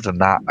 Other than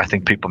that, I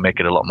think people make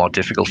it a lot more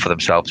difficult for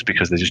themselves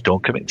because they just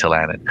don't commit to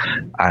learning.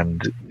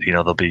 And,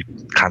 there'll be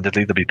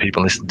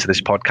people listening to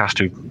this podcast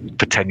who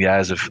for 10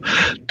 years have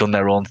done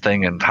their own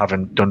thing and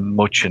haven't done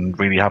much and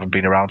really haven't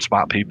been around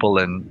smart people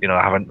and,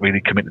 haven't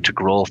really committed to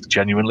growth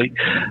genuinely.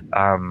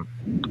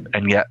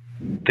 And yet,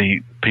 the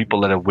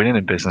people that are winning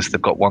in business,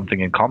 they've got one thing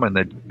in common: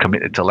 they're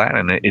committed to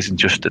learning. It isn't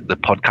just at the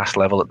podcast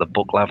level, at the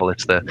book level.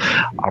 It's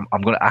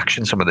I'm going to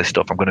action some of this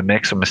stuff. I'm going to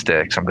make some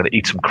mistakes. I'm going to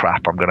eat some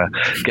crap. I'm going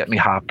to get my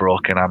heart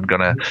broken. I'm going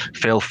to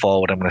fail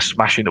forward. I'm going to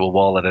smash into a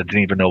wall that I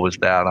didn't even know was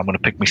there. And I'm going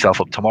to pick myself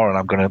up tomorrow. And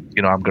I'm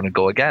going to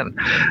go again.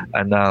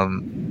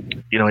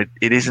 And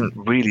it isn't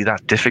really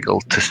that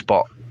difficult to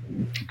spot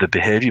the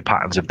behavior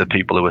patterns of the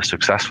people who are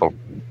successful.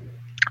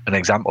 An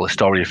example, a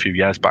story a few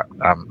years back,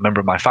 a member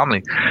of my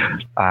family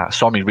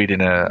saw me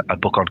reading a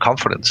book on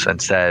confidence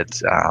and said,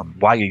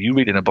 why are you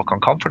reading a book on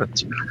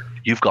confidence?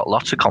 You've got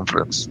lots of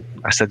confidence.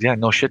 I said, yeah,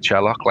 no shit,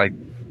 Sherlock. Like,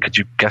 could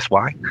you guess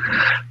why?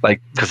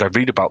 Like, because I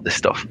read about this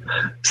stuff.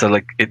 So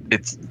like,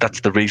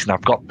 that's the reason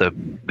I've got the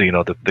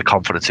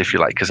confidence, if you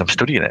like, because I'm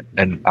studying it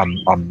and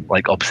I'm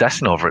like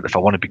obsessing over it. If I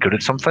want to be good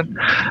at something,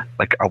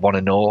 like I want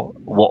to know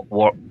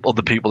what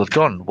other people have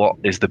done. What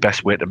is the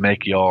best way to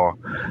make your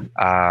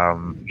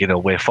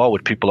way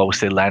forward? People always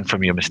say learn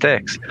from your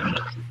mistakes.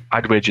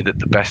 I'd wager that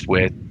the best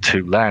way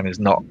to learn is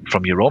not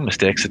from your own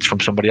mistakes, it's from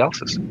somebody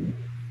else's.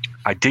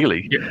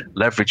 Ideally,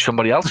 leverage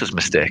somebody else's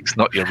mistakes,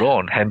 not your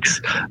own.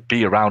 Hence,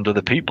 be around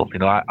other people.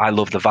 I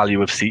love the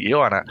value of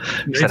CEO, and I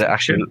said it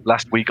actually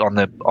last week on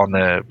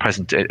the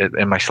present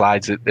in my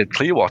slides at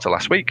Clearwater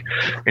last week,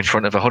 in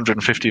front of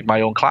 150 of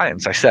my own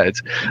clients. I said,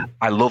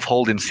 I love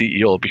holding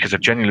CEO because I've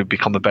genuinely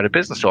become a better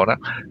business owner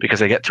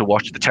because I get to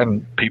watch the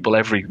 10 people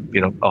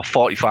or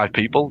 45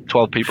 people,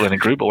 12 people in a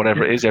group or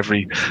whatever it is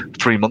every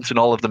 3 months, and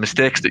all of the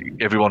mistakes that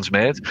everyone's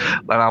made.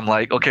 And I'm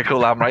like, okay,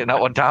 cool, I'm writing that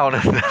one down.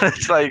 And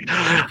it's like,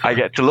 I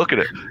get to look at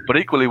it. But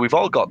equally, we've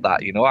all got that.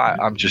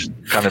 I'm just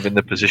kind of in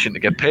the position to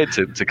get paid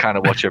to kind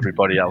of watch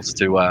everybody else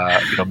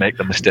to make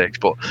the mistakes.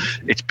 But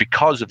it's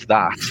because of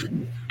that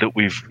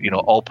we've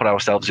all put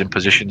ourselves in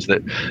positions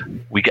that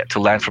we get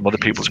to learn from other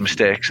people's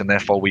mistakes, and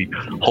therefore we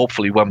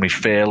hopefully, when we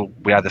fail,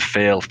 we either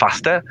fail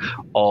faster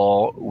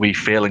or we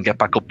fail and get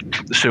back up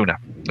sooner.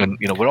 And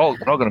we're all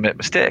going to make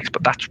mistakes,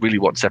 but that's really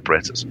what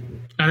separates us.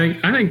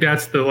 I think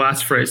that's the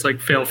last phrase, like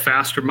fail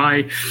faster.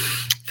 My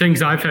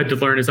things I've had to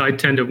learn is I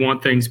tend to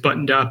want things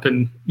buttoned up,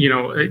 and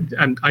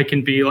and I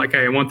can be like,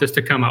 hey, I want this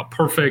to come out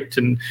perfect,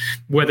 and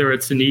whether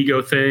it's an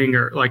ego thing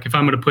or like if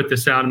I'm going to put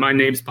this out and my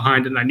name's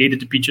behind it and I need it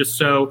to be just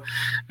so.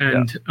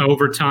 And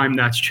over time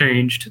that's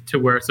changed to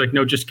where it's like,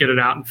 no, just get it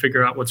out and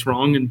figure out what's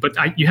wrong. But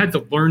you had to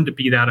learn to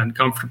be that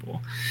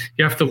uncomfortable.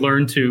 You have to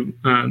learn to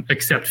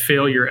accept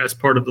failure as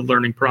part of the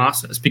learning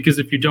process, because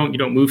if you don't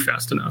move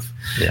fast enough,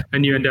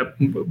 and you end up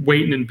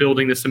waiting and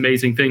building this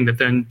amazing thing that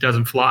then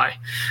doesn't fly.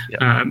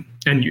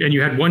 And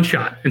you had one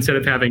shot instead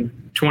of having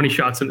 20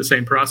 shots in the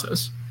same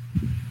process.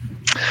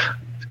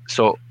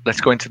 So let's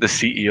go into the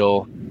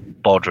CEO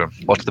boardroom.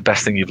 What's the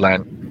best thing you've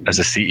learned as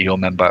a CEO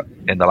member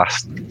in the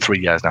last 3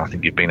 years now? I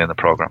think you've been in the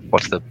program.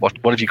 What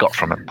have you got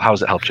from it? How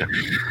has it helped you?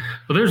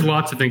 Well, there's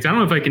lots of things. I don't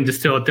know if I can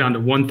distill it down to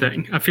one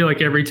thing. I feel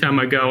like every time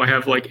I go, I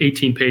have like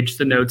 18 pages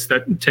of notes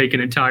that take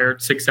an entire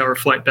 6-hour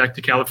flight back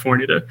to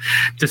California to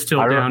distill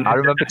down. I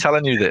remember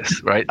telling you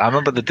this, right? I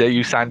remember the day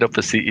you signed up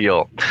for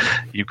CEO,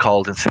 you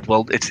called and said,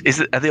 well,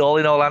 are they all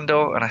in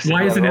Orlando? And I said,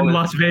 why isn't it in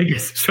Las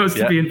Vegas? It's supposed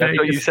to be in Vegas. That's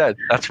what you said.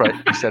 That's right.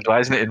 You said, why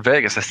isn't it in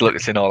Vegas? I said, look,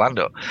 it's in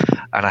Orlando.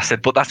 And I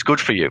said, but that's good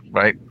for you,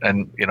 right?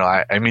 And,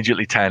 I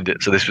immediately turned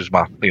it. So this was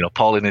my,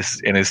 Paul in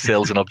his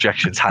sales and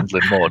objections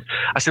handling mode.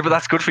 I said, but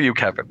that's good for you,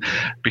 Kevin,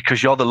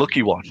 because you're the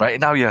lucky one, right?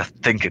 Now you're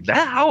thinking,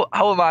 how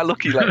am I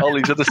lucky? Like all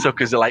these other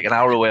suckers are like an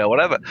hour away or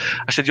whatever.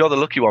 I said, you're the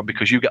lucky one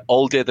because you get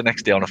all day the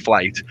next day on a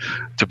flight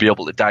to be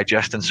able to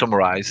digest and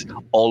summarize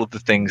all of the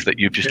things that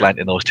you've just learned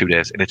in those 2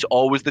 days. And it's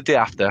always the day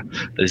after that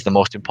is the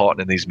most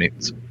important in these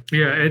meetings.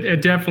 Yeah,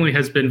 it definitely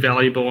has been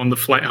valuable on the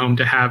flight home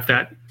to have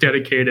that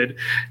dedicated,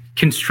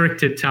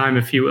 constricted time,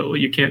 if you will.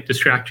 You can't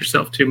distract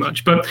yourself too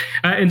much. But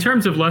in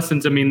terms of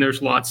lessons, I mean,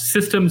 there's lots.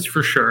 Systems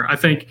for sure. I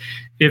think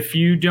if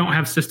you don't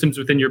have systems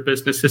within your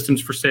business,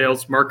 systems for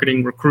sales,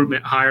 marketing,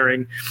 recruitment,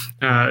 hiring,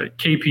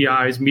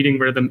 KPIs, meeting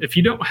rhythm, if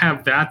you don't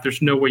have that,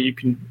 there's no way you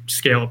can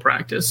scale a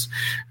practice.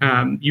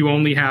 You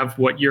only have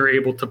what you're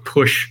able to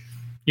push,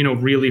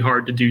 really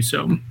hard to do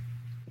so.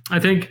 I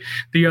think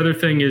the other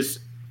thing is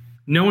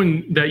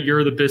knowing that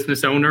you're the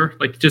business owner,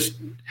 like just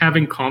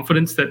having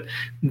confidence that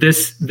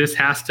this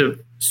has to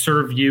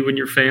serve you and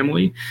your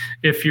family.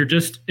 If you're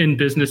just in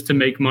business to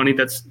make money,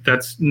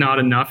 that's not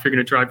enough. You're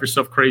going to drive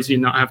yourself crazy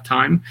and not have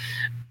time.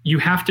 You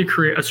have to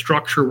create a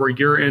structure where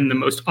you're in the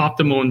most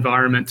optimal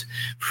environment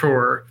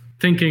for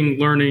thinking,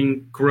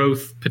 learning,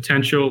 growth,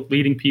 potential,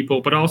 leading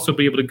people, but also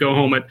be able to go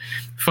home at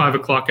 5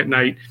 o'clock at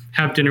night,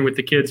 have dinner with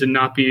the kids and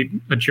not be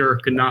a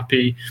jerk and not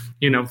be,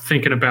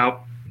 thinking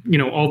about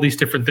all these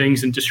different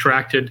things and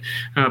distracted,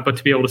 but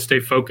to be able to stay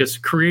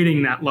focused.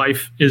 Creating that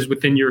life is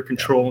within your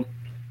control.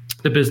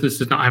 The business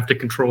does not have to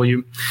control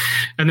you.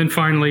 And then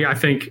finally, I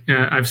think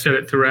I've said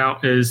it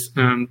throughout, is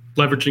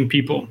leveraging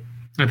people.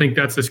 I think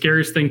that's the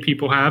scariest thing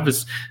people have,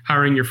 is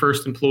hiring your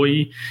first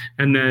employee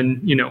and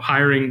then,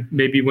 hiring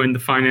maybe when the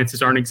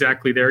finances aren't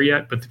exactly there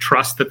yet, but the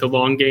trust that the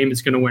long game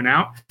is going to win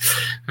out.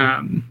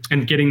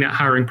 And getting that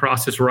hiring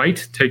process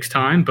right takes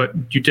time, but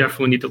you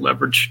definitely need to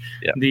leverage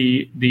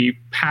the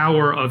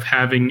power of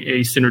having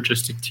a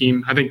synergistic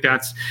team. I think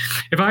that's,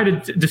 if I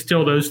had to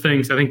distill those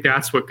things, I think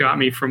that's what got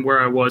me from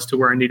where I was to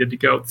where I needed to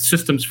go.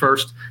 Systems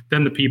first,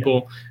 then the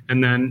people,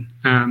 and then,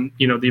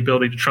 the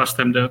ability to trust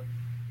them to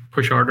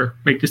push harder,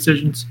 make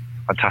decisions.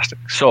 Fantastic.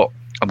 So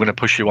I'm going to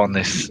push you on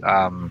this.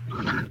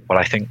 What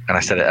I think, and I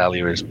said it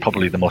earlier, is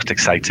probably the most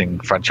exciting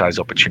franchise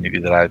opportunity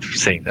that I've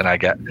seen, and I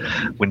get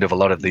wind of a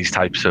lot of these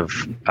types of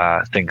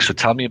things. So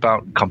tell me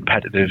about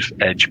Competitive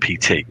Edge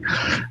PT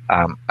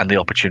and the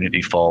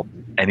opportunity for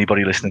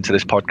anybody listening to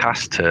this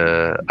podcast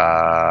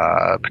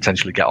to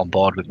potentially get on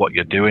board with what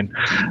you're doing.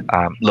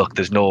 Look,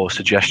 there's no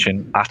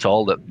suggestion at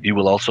all that you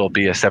will also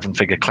be a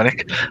 7-figure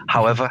clinic.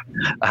 However,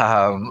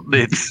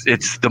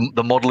 it's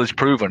the model is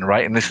proven,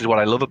 right? And this is what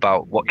I love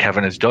about what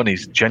Kevin has done.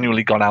 He's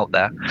genuinely gone out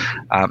there.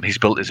 He's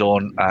built his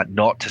own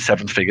 0 to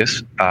 7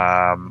 figures,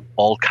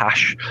 all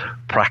cash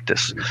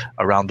practice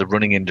around the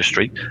running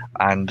industry,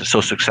 and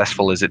so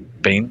successful has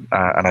it been.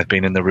 And I've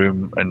been in the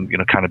room and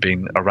kind of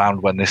been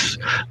around when this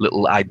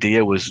little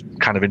idea was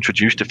kind of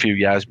introduced a few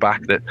years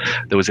back, that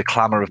there was a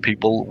clamor of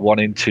people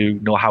wanting to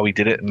know how he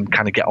did it and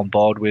kind of get on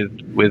board with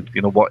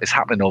what is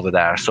happening over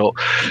there. So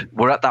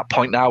we're at that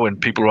point now,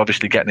 and people are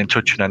obviously getting in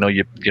touch, and I know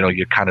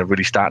you're kind of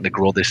really starting to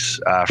grow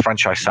this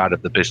franchise side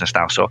of the business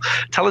now. So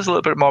tell us a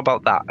little bit more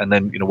about that, and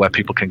then where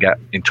people can get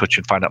in touch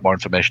and find out more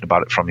information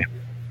about it from you.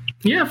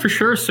 Yeah, for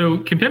sure. So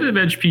Competitive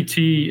Edge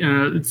PT,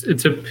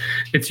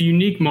 it's a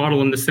unique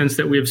model in the sense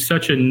that we have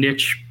such a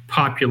niche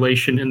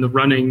population in the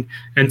running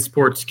and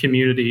sports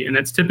community. And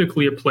that's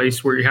typically a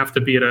place where you have to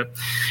be at a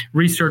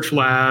research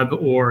lab,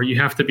 or you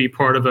have to be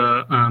part of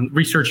a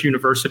research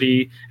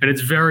university. And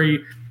it's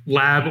very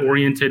lab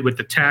oriented with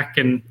the tech.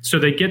 And so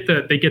they get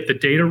the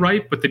data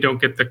right, but they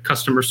don't get the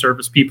customer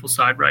service people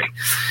side right.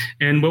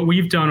 And what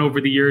we've done over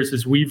the years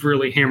is we've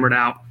really hammered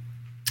out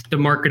the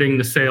marketing,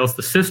 the sales,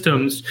 the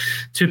systems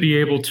to be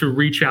able to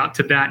reach out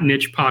to that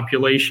niche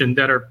population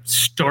that are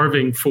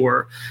starving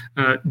for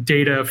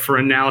data, for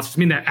analysis. I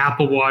mean, that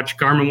Apple Watch,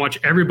 Garmin Watch,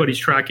 everybody's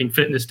tracking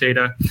fitness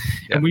data.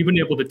 Yeah. And we've been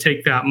able to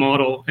take that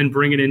model and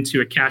bring it into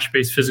a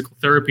cash-based physical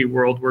therapy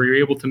world where you're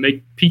able to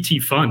make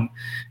PT fun.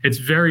 It's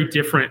very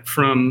different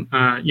from,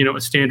 a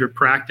standard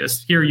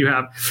practice. Here you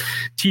have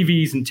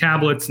TVs and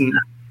tablets and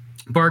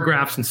bar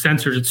graphs and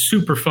sensors. It's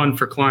super fun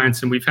for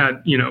clients, and we've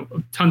had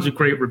tons of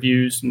great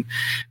reviews. And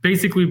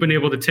basically, we've been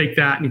able to take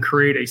that and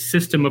create a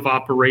system of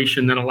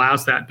operation that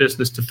allows that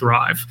business to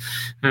thrive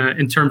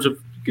in terms of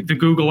the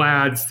Google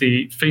ads,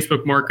 the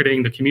Facebook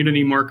marketing, the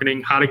community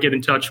marketing, how to get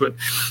in touch with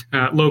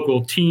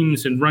local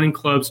teams and running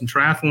clubs and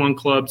triathlon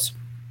clubs.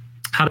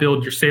 how to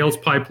build your sales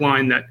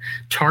pipeline that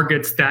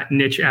targets that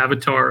niche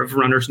avatar of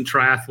runners and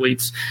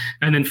triathletes,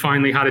 and then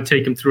finally how to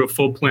take them through a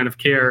full plan of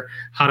care,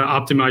 how to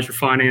optimize your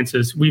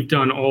finances. We've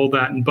done all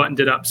that and buttoned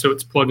it up so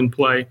it's plug and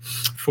play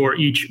for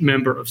each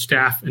member of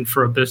staff and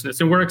for a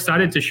business. And we're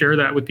excited to share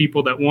that with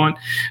people that want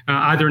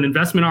either an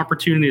investment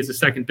opportunity as a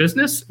second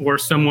business, or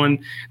someone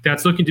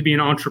that's looking to be an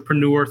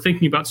entrepreneur,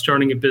 thinking about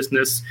starting a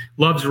business,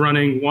 loves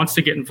running, wants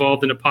to get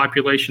involved in a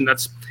population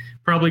that's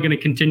probably going to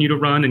continue to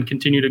run and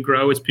continue to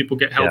grow as people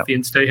get healthy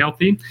and stay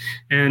healthy.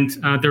 And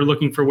they're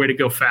looking for a way to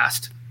go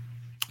fast,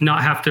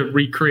 not have to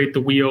recreate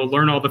the wheel,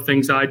 learn all the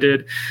things I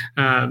did,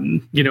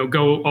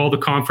 go all the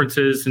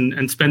conferences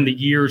and spend the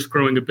years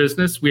growing a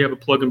business. We have a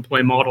plug and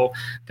play model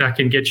that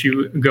can get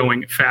you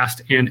going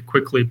fast and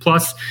quickly.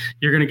 Plus,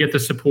 you're going to get the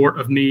support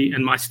of me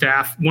and my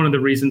staff. One of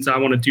the reasons I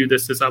want to do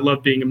this is I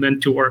love being a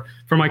mentor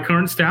for my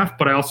current staff,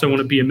 but I also want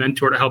to be a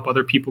mentor to help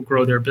other people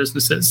grow their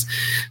businesses.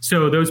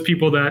 So those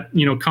people that,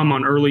 come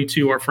on early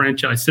to our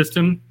franchise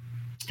system,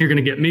 you're going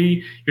to get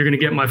me, you're going to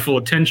get my full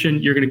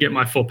attention, you're going to get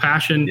my full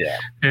passion,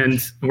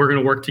 and we're going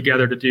to work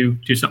together to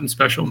do something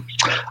special.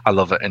 I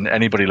love it. And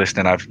anybody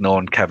listening, I've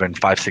known Kevin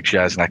 5-6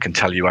 years, and I can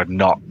tell you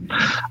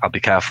I'll be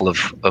careful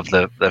of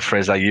the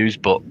phrase I use,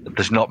 but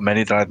there's not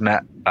many that I've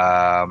met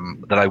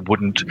that I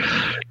wouldn't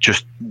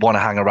just want to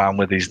hang around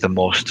with. He's the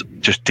most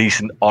just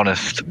decent,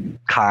 honest,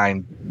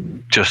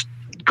 kind, just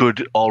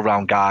good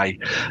all-round guy.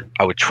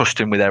 I would trust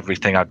him with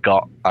everything I've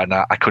got, and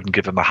I couldn't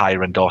give him a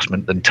higher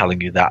endorsement than telling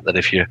you that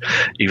if you're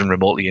even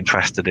remotely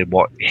interested in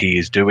what he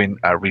is doing,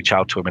 reach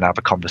out to him and have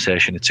a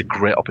conversation. It's a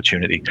great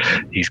opportunity.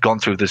 He's gone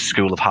through the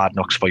school of hard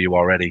knocks for you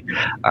already,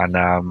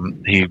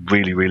 and he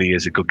really, really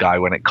is a good guy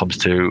when it comes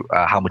to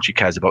how much he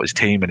cares about his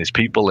team and his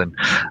people, and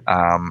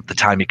the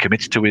time he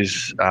commits to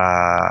his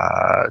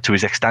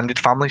extended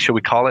family, shall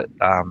we call it,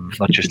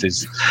 not just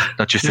his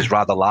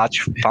rather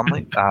large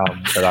family.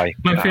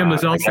 My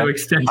family's also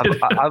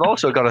extended. I've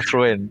also got to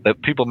throw in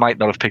that people might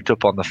not have picked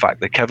up on the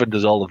fact that Kevin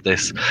does all of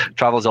this,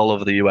 travels all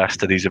over the US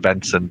to these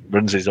events, and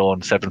runs his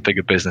own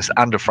 7-figure business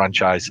and a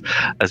franchise,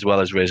 as well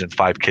as raising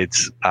 5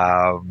 kids.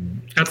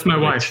 That's my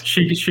wife.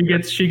 She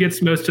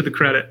gets most of the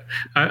credit.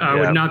 I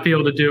would not be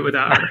able to do it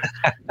without her.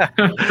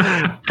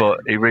 But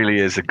it really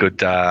is a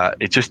good.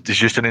 It's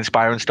just an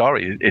inspiring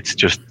story. It's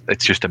just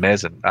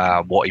amazing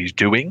what he's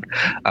doing,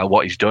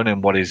 what he's done,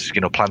 and what his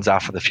plans are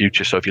for the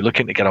future. So if you're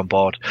looking to get on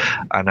board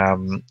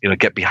and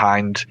get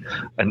behind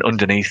and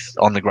underneath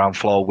on the ground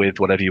floor with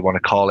whatever you want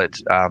to call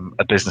it,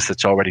 a business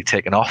that's already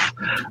taken off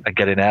and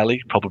get in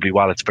early, probably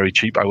while it's very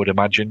cheap, I would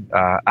imagine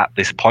at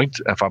this point.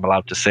 If I'm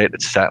allowed to say it,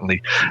 it's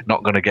certainly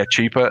not going to get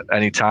cheaper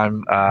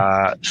anytime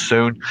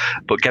soon.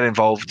 But get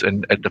involved,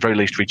 and at the very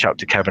least reach out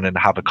to Kevin and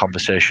have a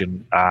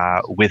conversation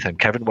with him.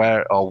 Kevin,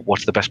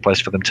 what's the best place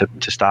for them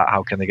to start?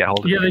 How can they get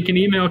hold of him? They can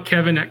email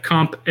Kevin at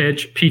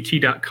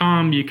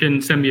compedgept.com. You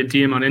can send me a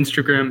DM on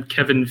Instagram,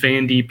 Kevin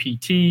Vandi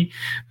PT.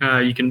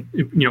 You can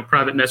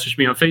private message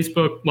me on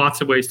Facebook.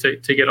 Lots of ways to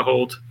get a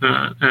hold.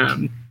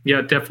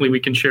 Definitely we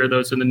can share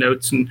those in the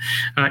notes. And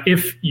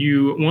if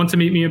you want to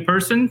meet me in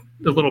person,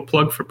 a little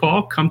plug for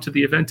Paul, come to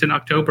the event in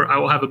October. I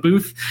will have a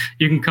booth.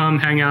 You can come,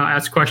 hang out,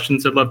 ask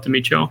questions. I'd love to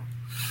meet y'all.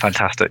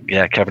 Fantastic.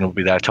 Yeah, Kevin will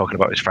be there talking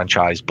about his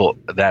franchise, but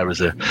there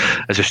as a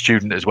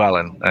student as well.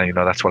 And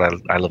that's what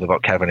I love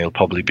about Kevin. He'll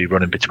probably be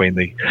running between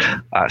the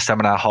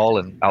seminar hall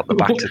and out the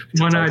back.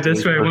 One eye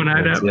this way, one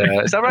eye that way.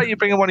 Is that right? You're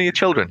bringing one of your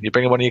children? You're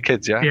bringing one of your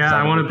kids? Yeah. Yeah,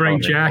 I want to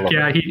bring Jack.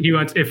 Yeah, he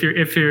wants. If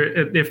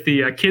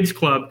the kids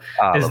club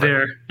is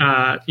there,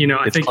 I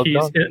think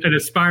he's an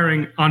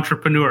aspiring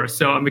entrepreneur.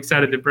 So I'm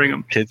excited to bring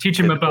him, teach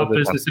him about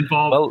business,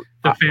 involve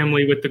the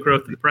family with the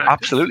growth of the practice.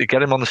 Absolutely,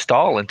 get him on the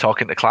stall and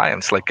talking to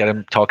clients, like get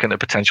him talking to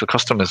potential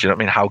customers. You know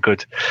what I mean?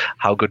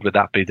 How good would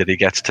that be that he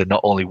gets to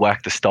not only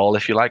work the stall,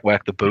 if you like,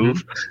 work the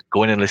booth,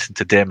 go in and listen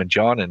to Damon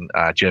John and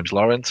James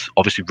Lawrence,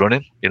 obviously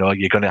running.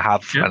 You're going to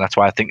have, and that's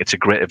why I think it's a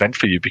great event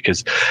for you,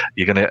 because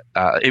you're going to,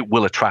 it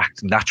will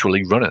attract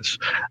naturally runners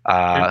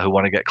who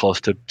want to get close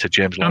to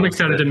James Lawrence. I'm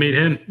excited to meet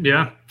him.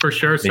 Yeah, for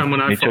sure.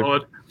 Someone I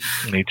followed.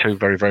 Me too,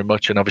 very, very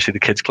much. And obviously the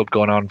kids club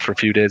going on for a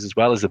few days as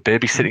well as a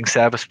babysitting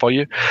service for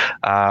you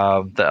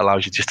that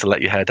allows you just to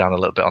let your hair down a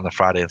little bit on the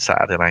Friday and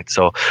Saturday night.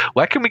 So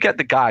where can we get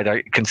the guide?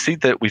 I can see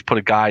that we've put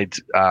a guide.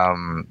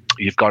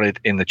 You've got it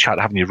in the chat,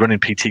 haven't you?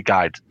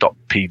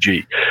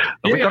 runningptguide.pg.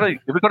 Have we got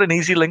an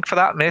easy link for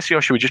that, Macy,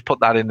 or should we just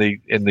put that in the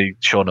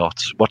show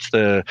notes?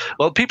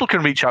 People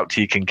can reach out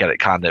to you, can get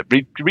it, can't they?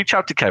 Reach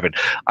out to Kevin.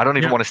 I don't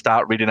even want to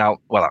start reading out,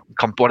 what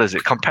is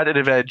it?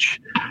 Competitive Edge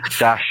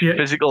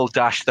physical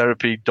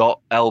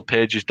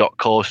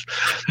therapy.lpages.course.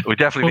 We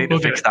definitely need to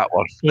fix that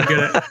one. We'll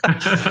get it.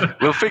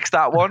 We'll fix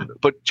that one,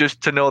 but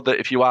just to know that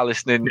if you are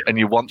listening and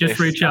you want just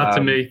reach out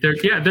to me.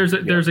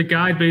 There's a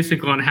guide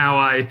basically on how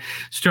I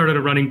started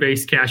a running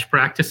based cash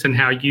practice, and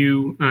how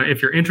you,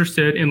 if you're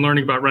interested in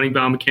learning about running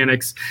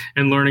biomechanics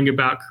and learning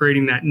about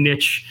creating that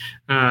niche,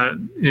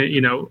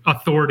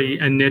 authority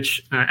and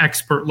niche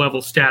expert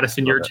level status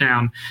in your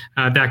town,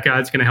 that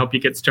guide's going to help you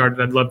get started.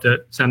 I'd love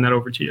to send that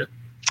over to you.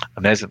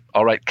 Amazing.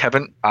 All right,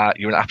 Kevin,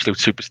 you're an absolute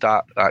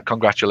superstar.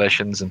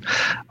 Congratulations, and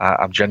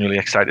I'm genuinely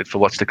excited for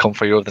what's to come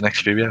for you over the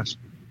next few years.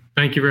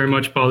 Thank you very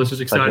much, Paul. This is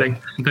exciting.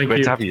 Thank Great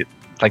you. to have you.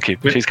 Thank you.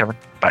 Cheers, Kevin.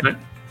 Bye. Bye.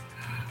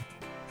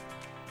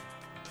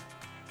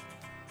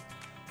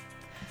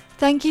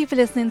 Thank you for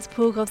listening to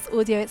Paul Goff's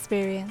audio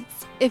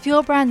experience. If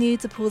you're brand new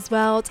to Paul's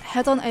world,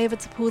 head on over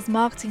to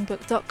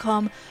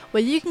paulsmarketingbook.com,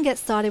 where you can get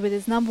started with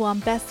his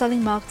 #1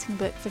 best-selling marketing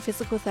book for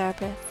physical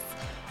therapists.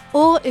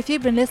 Or if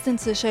you've been listening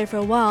to the show for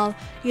a while,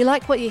 you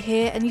like what you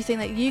hear and you think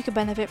that you could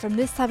benefit from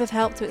this type of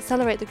help to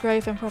accelerate the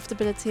growth and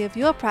profitability of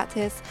your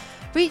practice,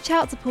 reach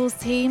out to Paul's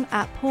team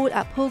at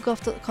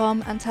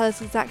paul@paulgoff.com and tell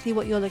us exactly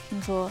what you're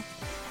looking for.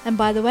 And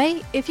by the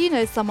way, if you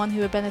know someone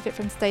who would benefit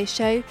from today's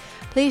show,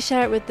 please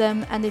share it with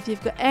them. And if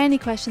you've got any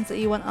questions that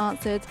you want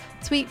answered,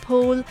 tweet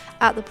Paul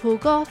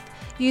 @thepaulgoff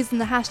using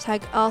the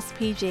hashtag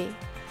AskPG.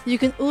 You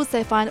can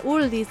also find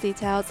all of these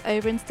details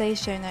over in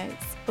today's show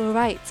notes.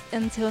 Alright,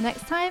 until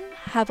next time,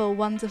 have a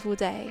wonderful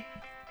day.